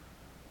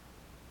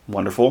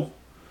 Wonderful.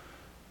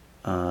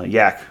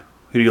 Yak,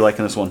 who do you like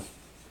in this one?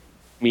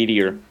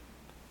 Meteor.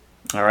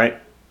 All right.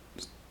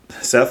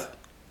 Seth?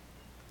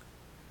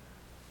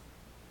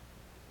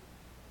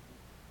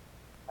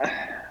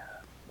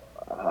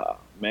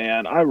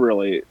 Man, I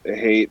really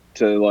hate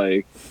to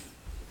I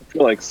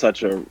feel like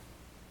such a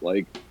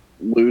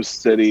loose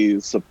city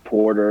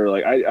supporter.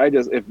 I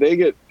just if they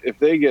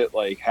get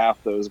like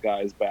half those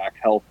guys back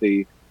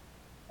healthy.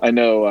 I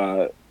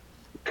know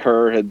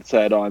Kerr had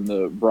said on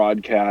the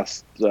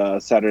broadcast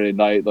Saturday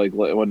night,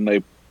 when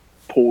they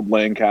pulled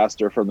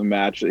Lancaster from the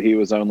match, that he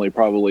was only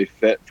probably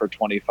fit for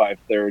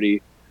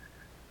 25-30.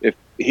 If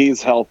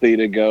he's healthy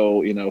to go,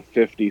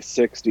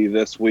 50-60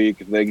 this week,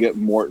 if they get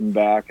Morton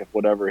back, if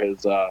whatever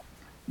his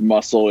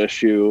muscle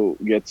issue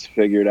gets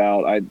figured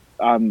out,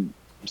 I'm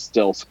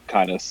still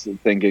kind of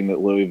thinking that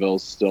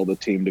Louisville's still the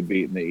team to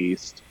beat in the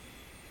East.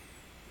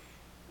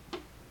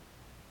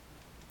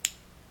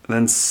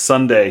 Then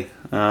Sunday,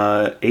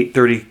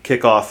 8:30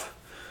 kickoff.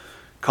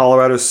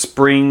 Colorado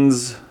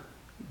Springs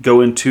go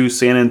into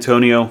San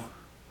Antonio.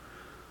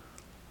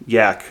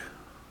 Yak.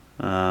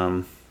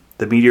 The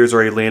Meteors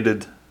already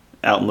landed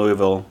out in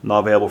Louisville. Not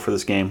available for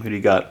this game. Who do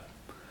you got?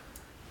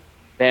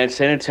 Man,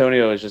 San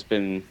Antonio has just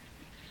been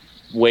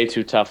way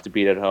too tough to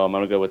beat at home. I'm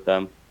going to go with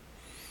them.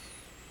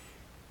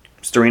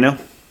 Storino?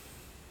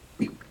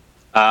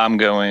 I'm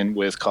going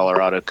with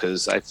Colorado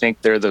because I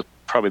think they're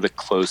probably the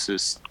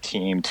closest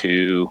team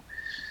to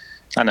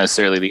not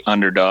necessarily the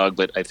underdog,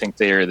 but I think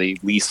they are the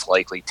least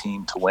likely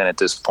team to win at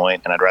this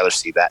point, and I'd rather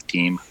see that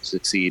team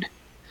succeed.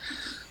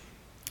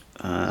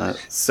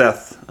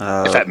 Seth,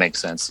 if that makes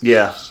sense.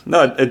 Yeah,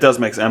 no, it does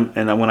make sense.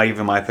 And when I give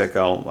you my pick,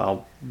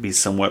 I'll be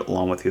somewhat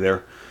along with you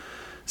there.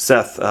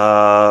 Seth,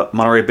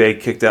 Monterey Bay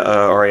kicked out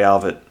Ari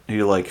Alvet. Who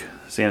you like?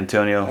 San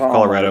Antonio,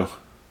 Colorado.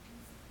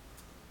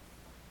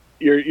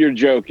 You're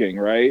joking,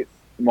 right?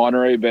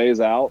 Monterey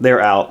Bay's out.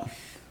 They're out.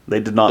 They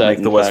did not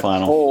make the West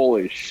Final.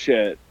 Holy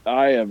shit!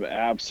 I am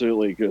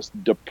absolutely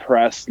just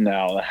depressed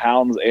now. The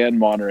Hounds and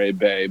Monterey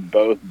Bay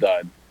both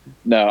done.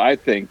 No, I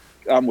think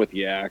I'm with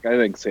Yak. I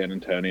think San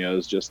Antonio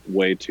is just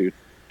way too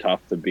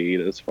tough to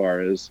beat as far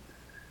as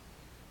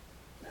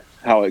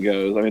how it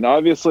goes. I mean,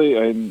 obviously,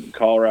 in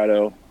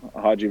Colorado,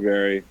 Haji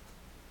Berry,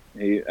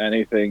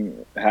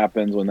 anything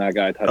happens when that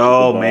guy touches the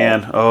ball. Oh,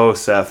 man. Oh,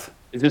 Seth.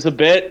 Is this a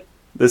bit?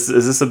 Is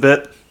this a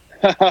bit?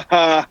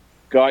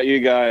 Got you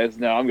guys.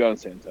 No, I'm going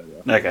San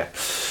Antonio. Okay.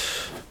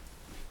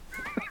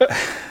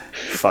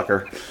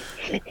 Fucker.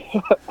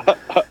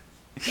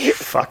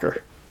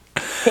 Fucker.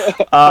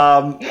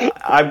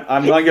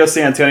 I'm going to go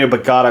San Antonio,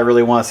 but God, I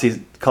really want to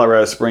see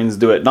Colorado Springs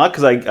do it. Not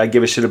because I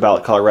give a shit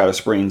about Colorado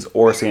Springs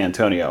or San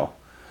Antonio.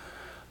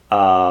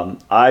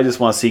 I just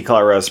want to see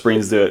Colorado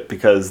Springs do it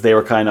because they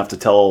were kind enough to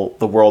tell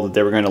the world that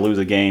they were going to lose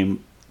a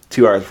game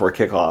 2 hours before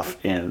kickoff,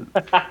 and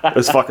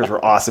those fuckers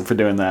were awesome for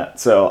doing that.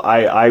 So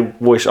I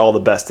wish all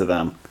the best to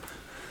them.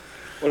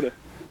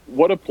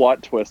 What a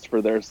plot twist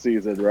for their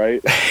season,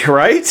 right?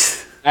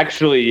 Right?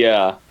 Actually,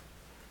 yeah.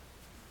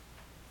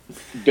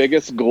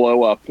 Biggest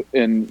glow up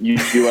in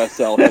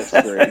USL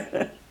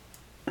history.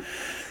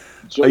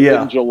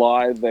 Yeah. In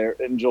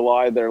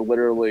July, they're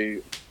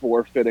literally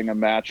forfeiting a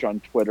match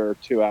on Twitter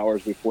 2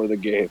 hours before the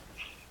game,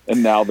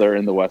 and now they're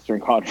in the Western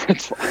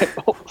Conference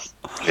Finals.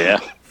 Yeah.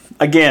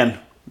 Again,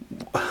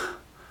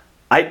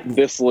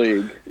 this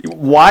league.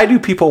 Why do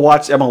people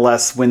watch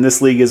MLS when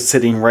this league is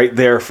sitting right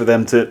there for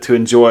them to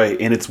enjoy,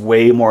 and it's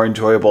way more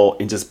enjoyable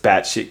and just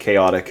batshit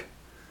chaotic?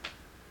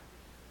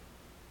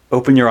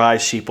 Open your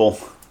eyes,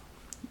 sheeple.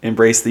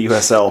 Embrace the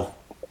USL.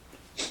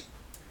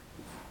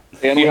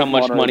 And see how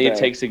much money it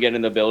takes to get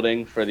in the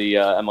building for the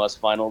MLS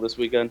final this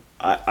weekend?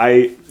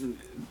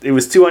 It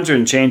was 200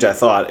 and change, I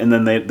thought, and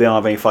then they don't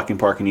have any fucking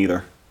parking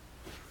either.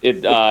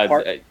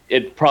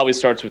 It probably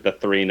starts with a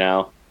 3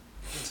 now.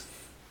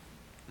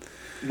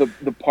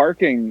 The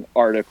parking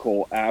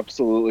article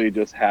absolutely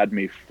just had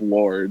me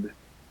floored.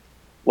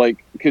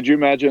 Like, could you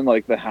imagine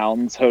like the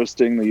Hounds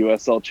hosting the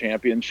USL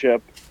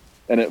Championship,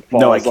 and it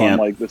falls on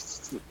like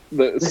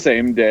the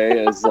same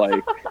day as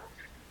like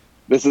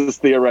this is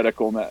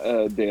theoretical,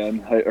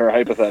 Dan, or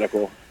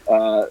hypothetical.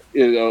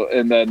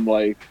 And then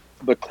like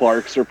the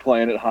Clarks are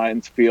playing at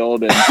Heinz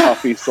Field, and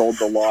Puffy sold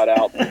the lot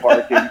out for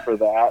parking for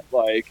that.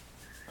 Like.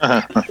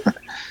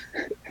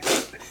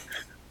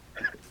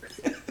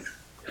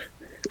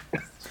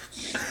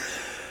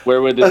 Where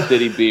would the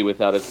city be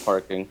without its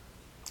parking?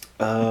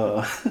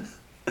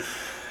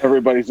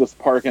 Everybody's just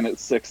parking at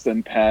 6th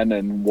and Penn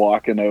and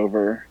walking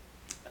over.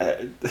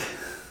 Thank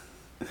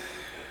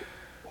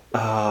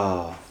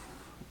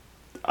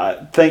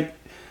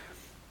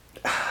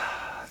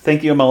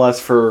you, MLS,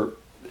 for.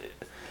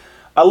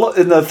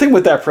 And the thing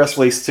with that press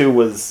release too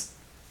was,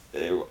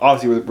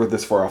 obviously we're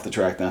this far off the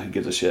track now. Who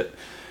gives a shit?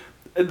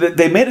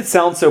 They made it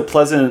sound so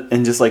pleasant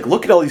and just like,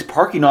 look at all these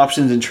parking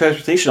options and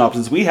transportation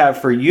options we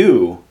have for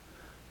you.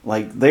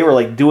 Like, they were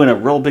like doing a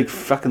real big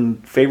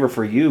fucking favor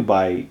for you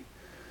by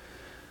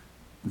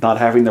not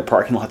having their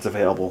parking lots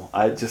available.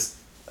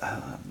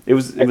 It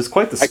was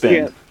quite the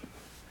spin.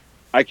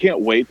 I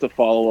can't wait to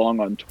follow along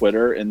on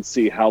Twitter and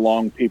see how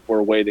long people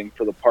are waiting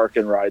for the park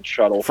and ride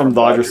shuttle from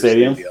Dodger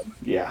Stadium.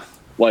 Yeah.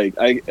 Like,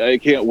 I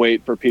can't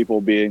wait for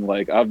people being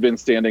like, I've been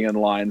standing in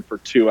line for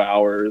 2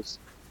 hours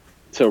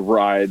to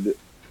ride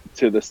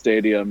to the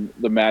stadium.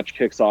 The match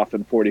kicks off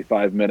in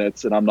 45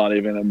 minutes, and I'm not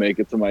even going to make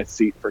it to my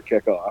seat for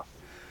kickoff.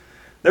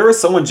 There was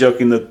someone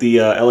joking that the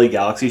LA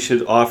Galaxy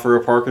should offer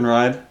a park and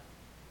ride.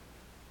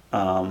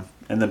 And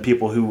then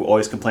people who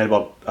always complain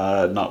about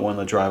not wanting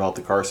to drive out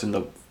to Carson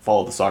to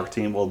follow the soccer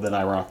team, well, then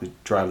ironically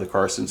drive to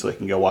Carson so they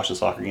can go watch the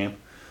soccer game.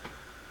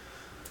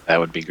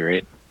 That would be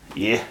great.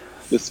 Yeah.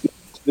 This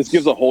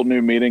gives a whole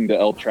new meaning to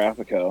El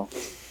Trafico.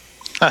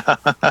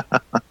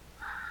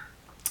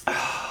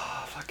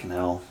 Fucking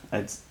hell.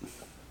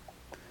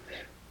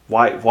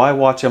 Why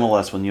watch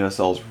MLS when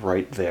USL's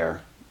right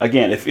there?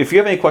 Again, if you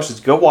have any questions,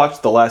 go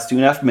watch the last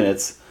 2.5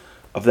 minutes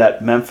of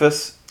that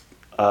Memphis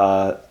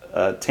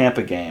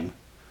Tampa game,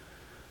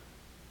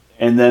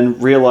 and then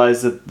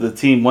realize that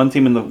one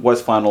team in the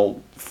West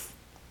Final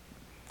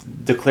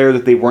declared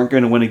that they weren't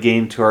going to win a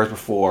game 2 hours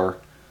before.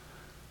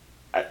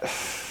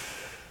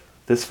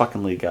 This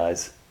fucking league,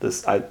 guys.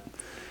 It's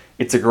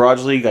a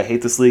garage league. I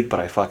hate this league, but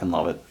I fucking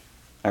love it.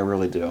 I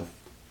really do.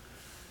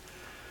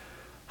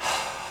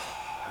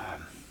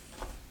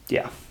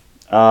 Yeah.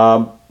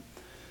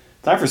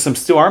 Time for some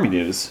Steel Army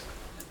news.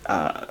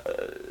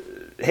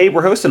 Hey,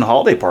 we're hosting a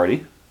holiday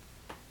party.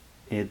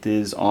 It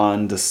is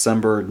on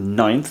December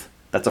 9th.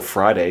 That's a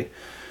Friday.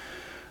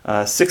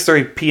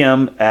 6:30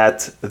 p.m.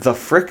 at the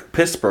Frick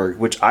Pittsburgh,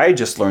 which I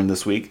just learned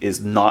this week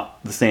is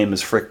not the same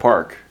as Frick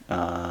Park.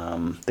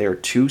 They are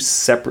two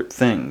separate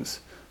things.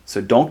 So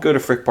don't go to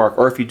Frick Park,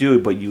 or if you do,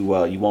 but you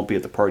won't be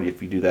at the party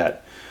if you do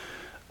that.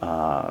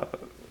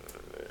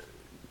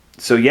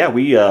 So yeah,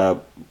 we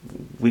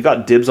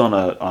got dibs on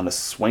a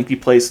swanky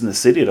place in the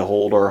city to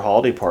hold our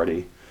holiday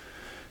party.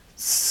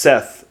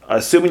 Seth,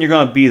 assuming you're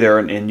going to be there,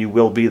 and you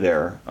will be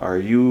there, are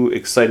you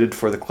excited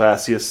for the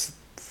classiest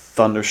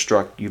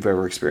thunderstruck you've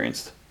ever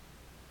experienced?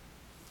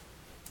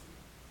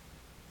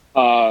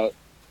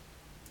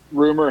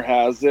 Rumor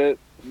has it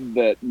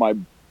that my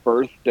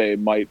birthday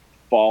might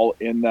fall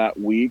in that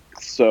week,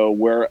 so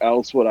where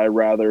else would I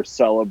rather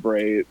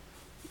celebrate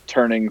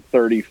turning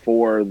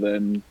 34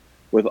 than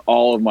with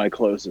all of my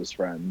closest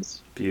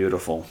friends?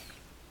 Beautiful.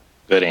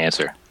 Good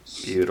answer.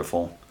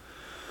 Beautiful.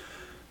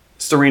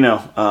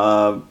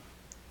 Storino,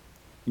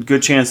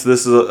 good chance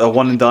this is a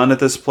one and done at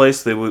this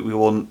place. We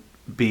will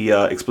be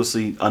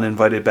explicitly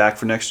uninvited back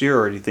for next year,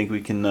 or do you think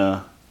we can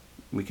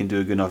do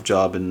a good enough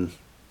job and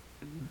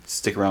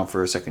stick around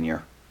for a second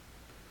year?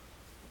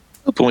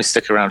 Hoping we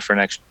stick around for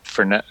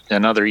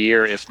another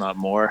year, if not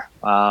more.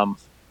 I'm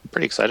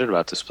pretty excited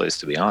about this place,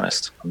 to be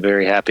honest. I'm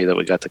very happy that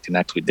we got the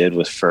connect we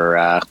did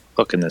for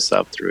hooking this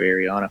up through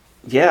Ariana.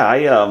 Yeah,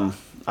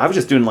 I was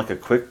just doing like a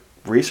quick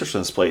research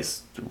on this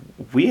place.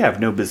 We have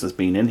no business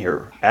being in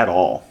here at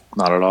all.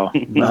 Not at all.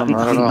 Not at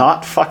all.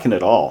 Not fucking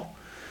at all.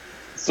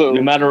 So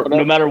no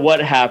matter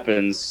what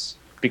happens,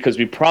 because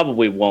we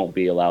probably won't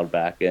be allowed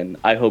back in,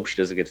 I hope she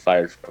doesn't get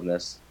fired from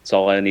this. That's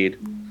all I need.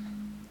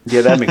 Yeah,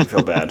 that makes me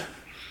feel bad.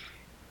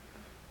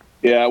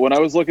 Yeah, when I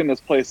was looking this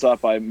place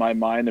up, my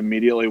mind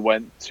immediately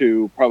went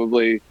to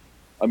probably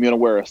I'm going to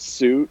wear a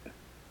suit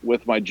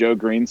with my Joe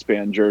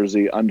Greenspan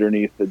jersey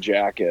underneath the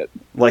jacket.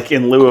 Like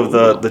in lieu of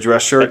the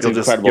dress shirt, That's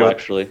incredible,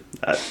 actually.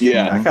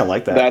 Yeah, I kind of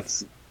like that.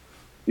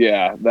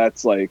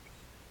 That's like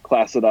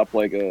class it up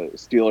like a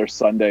Steelers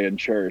Sunday in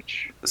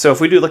church. So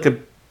if we do like a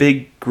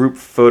big group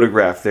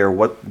photograph there,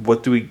 where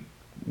do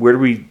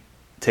we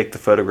take the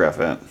photograph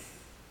at?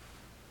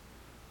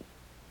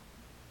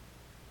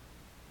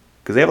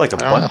 Because they have like a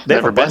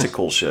bunch of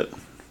cool shit,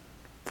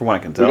 from what I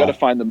can tell. We got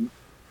to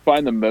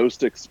find the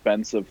most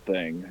expensive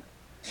thing,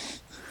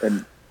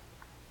 and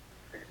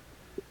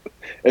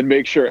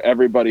make sure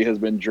everybody has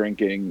been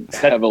drinking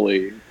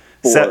heavily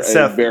for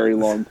a very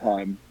long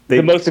time.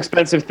 The most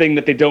expensive thing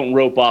that they don't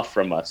rope off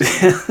from us.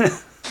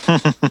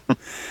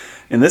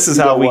 And this is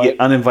how we get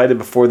uninvited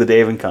before the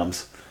day even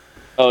comes.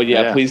 Oh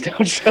yeah, please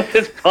don't show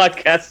this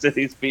podcast to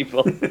these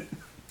people.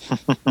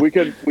 We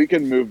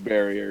can move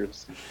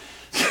barriers.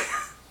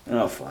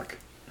 Oh, fuck.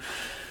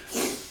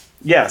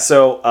 Yeah,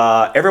 so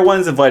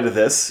everyone's invited to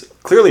this.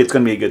 Clearly, it's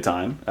going to be a good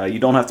time. You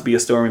don't have to be a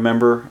Stormy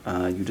member.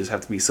 You just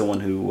have to be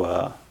someone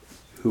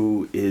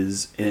who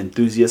is an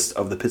enthusiast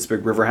of the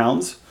Pittsburgh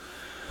Riverhounds.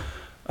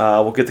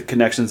 We'll get the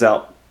connections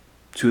out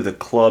to the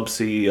club.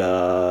 See,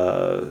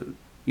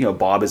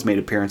 Bob has made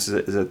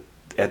appearances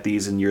at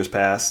these in years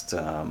past.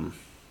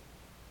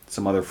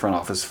 Some other front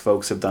office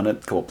folks have done it.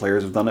 A couple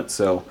players have done it.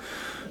 So,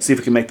 see if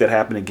we can make that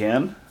happen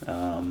again.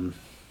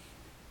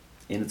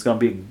 And it's going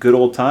to be a good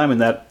old time, and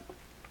that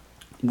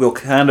will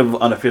kind of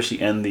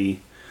unofficially end the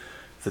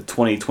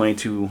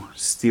 2022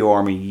 Steel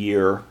Army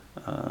year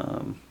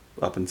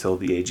up until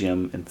the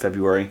AGM in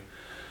February.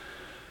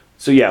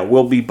 So yeah,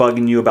 we'll be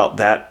bugging you about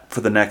that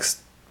for the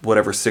next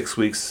 6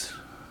 weeks.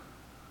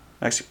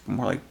 Actually,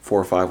 more like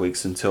 4 or 5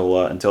 weeks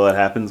until that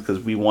happens,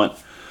 because we want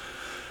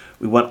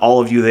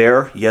all of you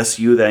there. Yes,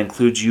 you. That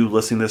includes you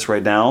listening to this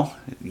right now.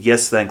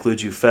 Yes, that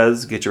includes you,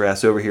 Fez. Get your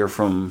ass over here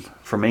from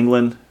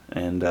England,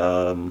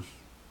 and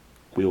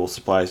we will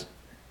supply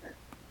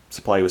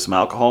you with some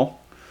alcohol,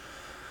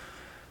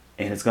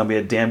 and it's going to be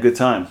a damn good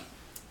time.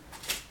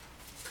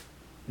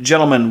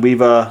 Gentlemen, we've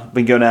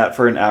been going at it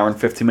for an hour and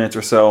 15 minutes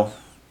or so.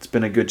 It's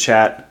been a good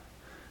chat,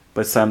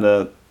 but it's time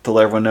to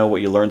let everyone know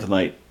what you learned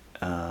tonight.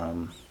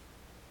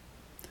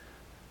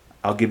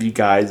 I'll give you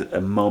guys a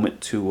moment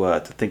to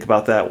think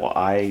about that while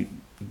I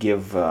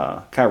give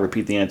kind of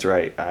repeat the answer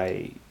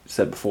I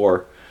said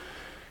before,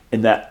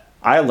 in that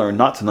I learned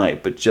not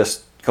tonight, but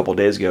just a couple of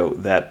days ago,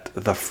 that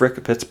the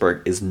Frick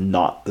Pittsburgh is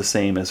not the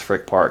same as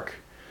Frick Park.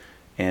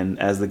 And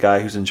as the guy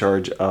who's in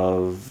charge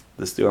of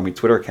the Steel Army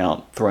Twitter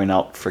account throwing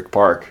out Frick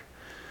Park,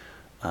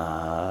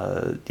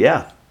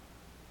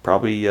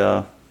 probably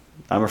I'm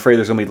afraid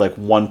there's going to be like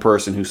one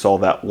person who saw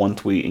that one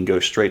tweet and go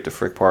straight to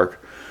Frick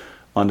Park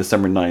on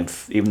December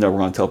 9th, even though we're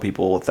going to tell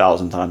people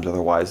 1,000 times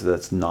otherwise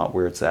that's not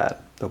where it's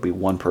at. There'll be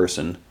one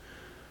person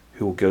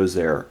who goes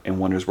there and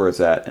wonders where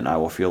it's at, and I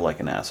will feel like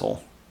an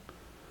asshole.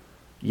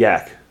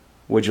 Yak,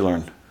 what'd you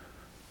learn?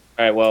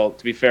 All right, well,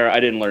 to be fair,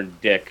 I didn't learn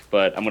dick,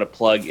 but I'm going to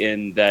plug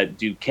in that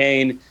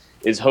Duquesne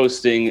is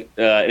hosting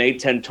an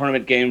A-10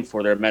 tournament game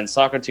for their men's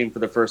soccer team for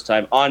the first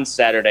time on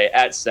Saturday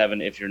at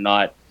 7 if you're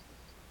not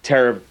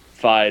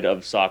terrified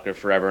of soccer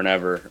forever and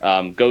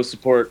ever. Go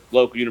support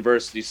local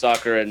university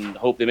soccer and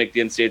hope they make the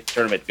NCAA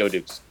tournament. Go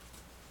Dukes.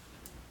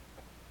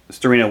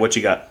 Storino, what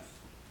you got?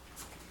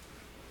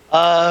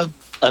 I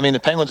mean, the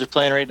Penguins are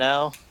playing right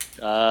now.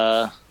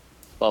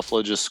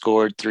 Buffalo just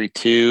scored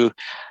 3-2.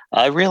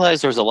 I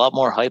realized there was a lot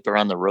more hype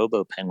around the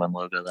Robo Penguin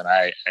logo than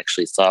I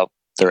actually thought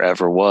there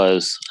ever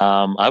was.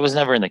 I was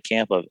never in the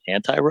camp of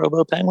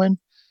anti-Robo Penguin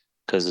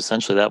because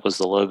essentially that was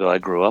the logo I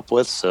grew up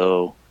with.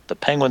 So the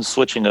Penguin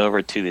switching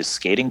over to the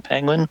skating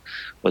Penguin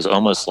was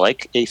almost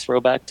like a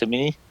throwback to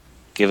me,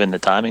 given the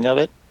timing of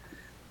it.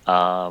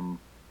 I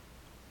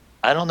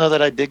don't know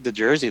that I dig the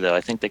jersey though.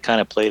 I think they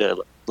kind of played a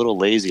little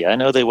lazy. I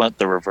know they went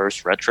the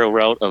reverse retro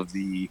route of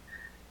the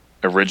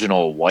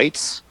original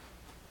whites.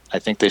 I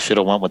think they should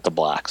have went with the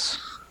blacks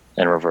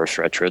and reverse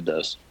retroed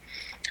those.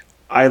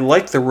 I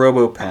like the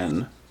Robo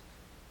Pen.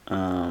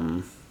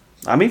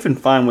 I'm even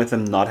fine with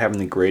them not having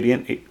the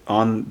gradient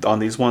on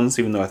these ones,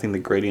 even though I think the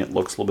gradient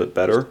looks a little bit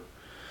better.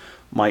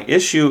 My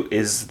issue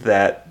is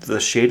that the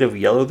shade of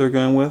yellow they're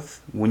going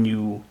with,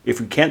 if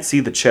you can't see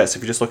the chest,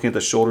 if you're just looking at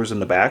the shoulders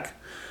and the back,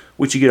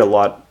 which you get a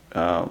lot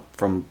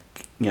from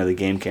the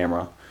game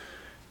camera,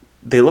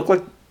 they look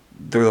like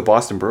they're the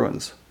Boston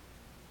Bruins.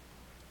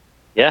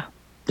 Yeah,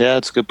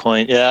 that's a good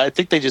point. Yeah, I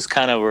think they just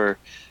kind of were.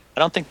 I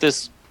don't think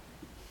these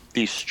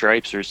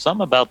stripes or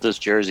something about this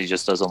jersey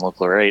just doesn't look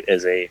right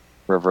as a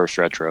reverse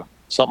retro.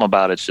 Something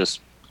about it's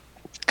just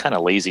kind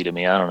of lazy to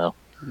me. I don't know.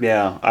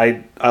 Yeah,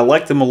 I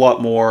like them a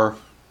lot more,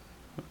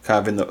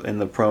 kind of in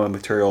the promo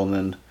material, and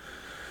then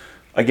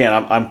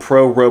again, I'm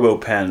pro Robo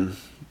Pen.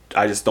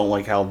 I just don't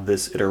like how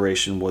this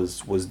iteration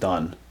was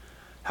done.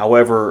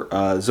 However,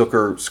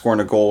 Zucker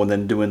scoring a goal and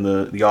then doing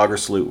the auger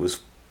salute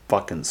was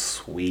fucking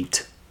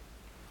sweet.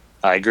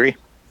 I agree,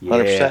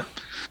 100%. Yeah.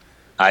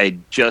 I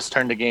just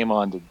turned the game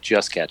on to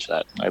just catch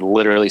that. I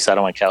literally sat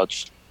on my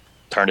couch,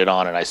 turned it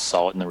on, and I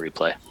saw it in the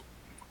replay.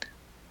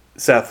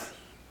 Seth,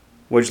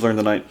 what'd you learn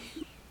tonight?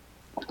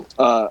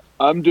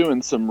 I'm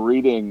doing some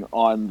reading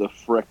on the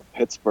Frick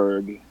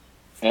Pittsburgh,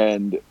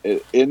 and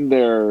in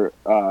their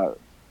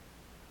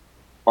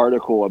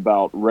article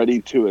about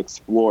Ready to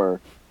Explore,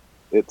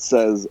 it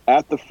says,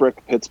 at the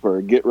Frick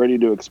Pittsburgh, get ready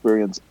to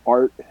experience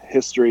art,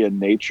 history,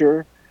 and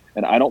nature.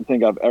 And I don't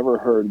think I've ever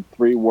heard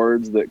three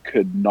words that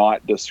could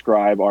not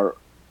describe our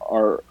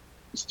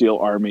Steel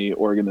Army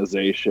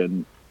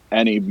organization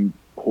any more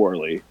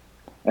poorly.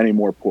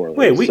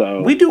 Wait,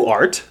 we do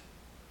art.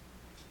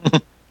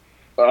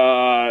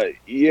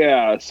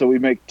 Yeah, so we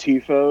make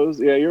tifos.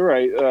 Yeah, you're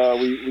right.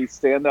 We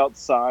stand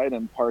outside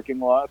in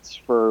parking lots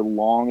for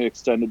long,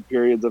 extended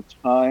periods of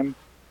time,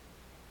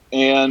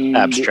 and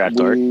Abstract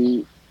art.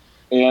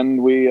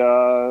 And we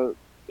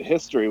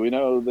history. We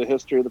know the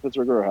history of the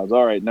Pittsburgh Brewhouse.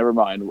 All right, never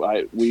mind.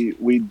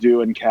 We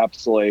do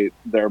encapsulate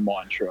their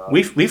mantra.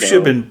 We should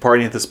have been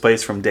partying at this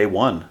place from day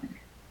one.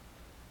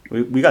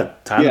 We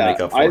got time to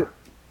make up for.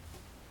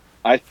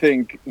 I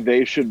think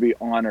they should be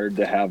honored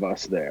to have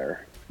us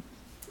there.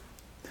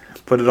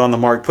 Put it on the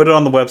mark. Put it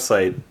on the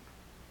website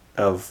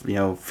of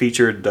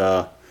featured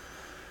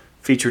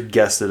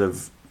guests that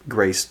have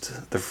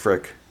graced the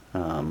Frick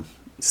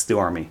Steel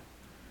Army.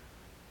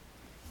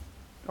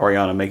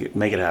 Ariana,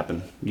 make it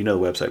happen. You know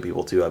the website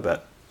people too, I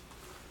bet.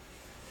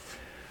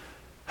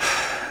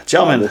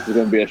 Gentlemen, this is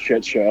going to be a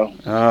shit show.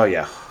 Oh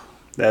yeah,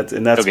 that's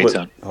okay, what.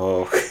 Son.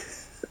 Oh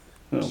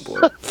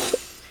boy.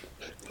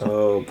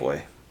 Oh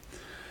boy.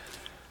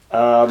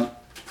 I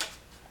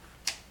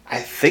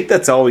think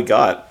that's all we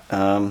got.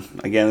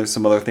 Again, there's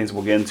some other things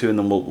we'll get into, and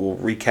then we'll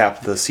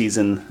recap the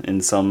season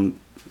in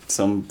some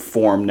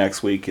form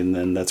next week, and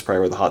then that's probably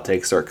where the hot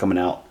takes start coming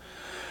out.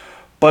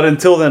 But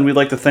until then, we'd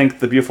like to thank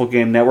the Beautiful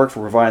Game Network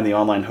for providing the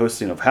online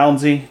hosting of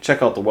Houndsy.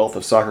 Check out the wealth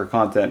of soccer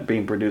content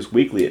being produced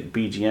weekly at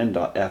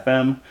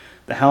bgn.fm.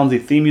 The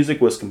Houndsy theme music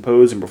was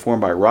composed and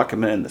performed by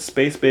Rocketman and the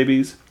Space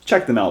Babies.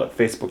 Check them out at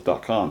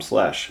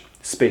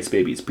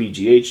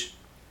facebook.com/spacebabieспgh.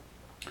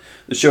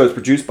 The show is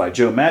produced by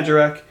Joe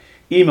Majarek.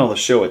 Email the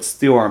show at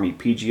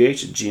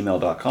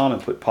steelarmypgh@gmail.com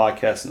and put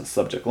podcast in the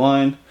subject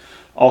line.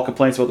 All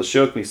complaints about the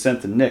show can be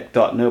sent to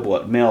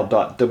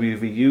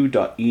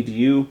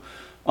nick.noble@mail.wvu.edu.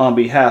 On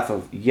behalf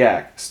of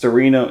Yak,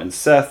 Starino, and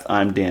Seth,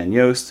 I'm Dan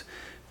Yost.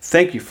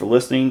 Thank you for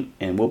listening,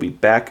 and we'll be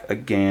back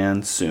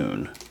again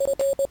soon.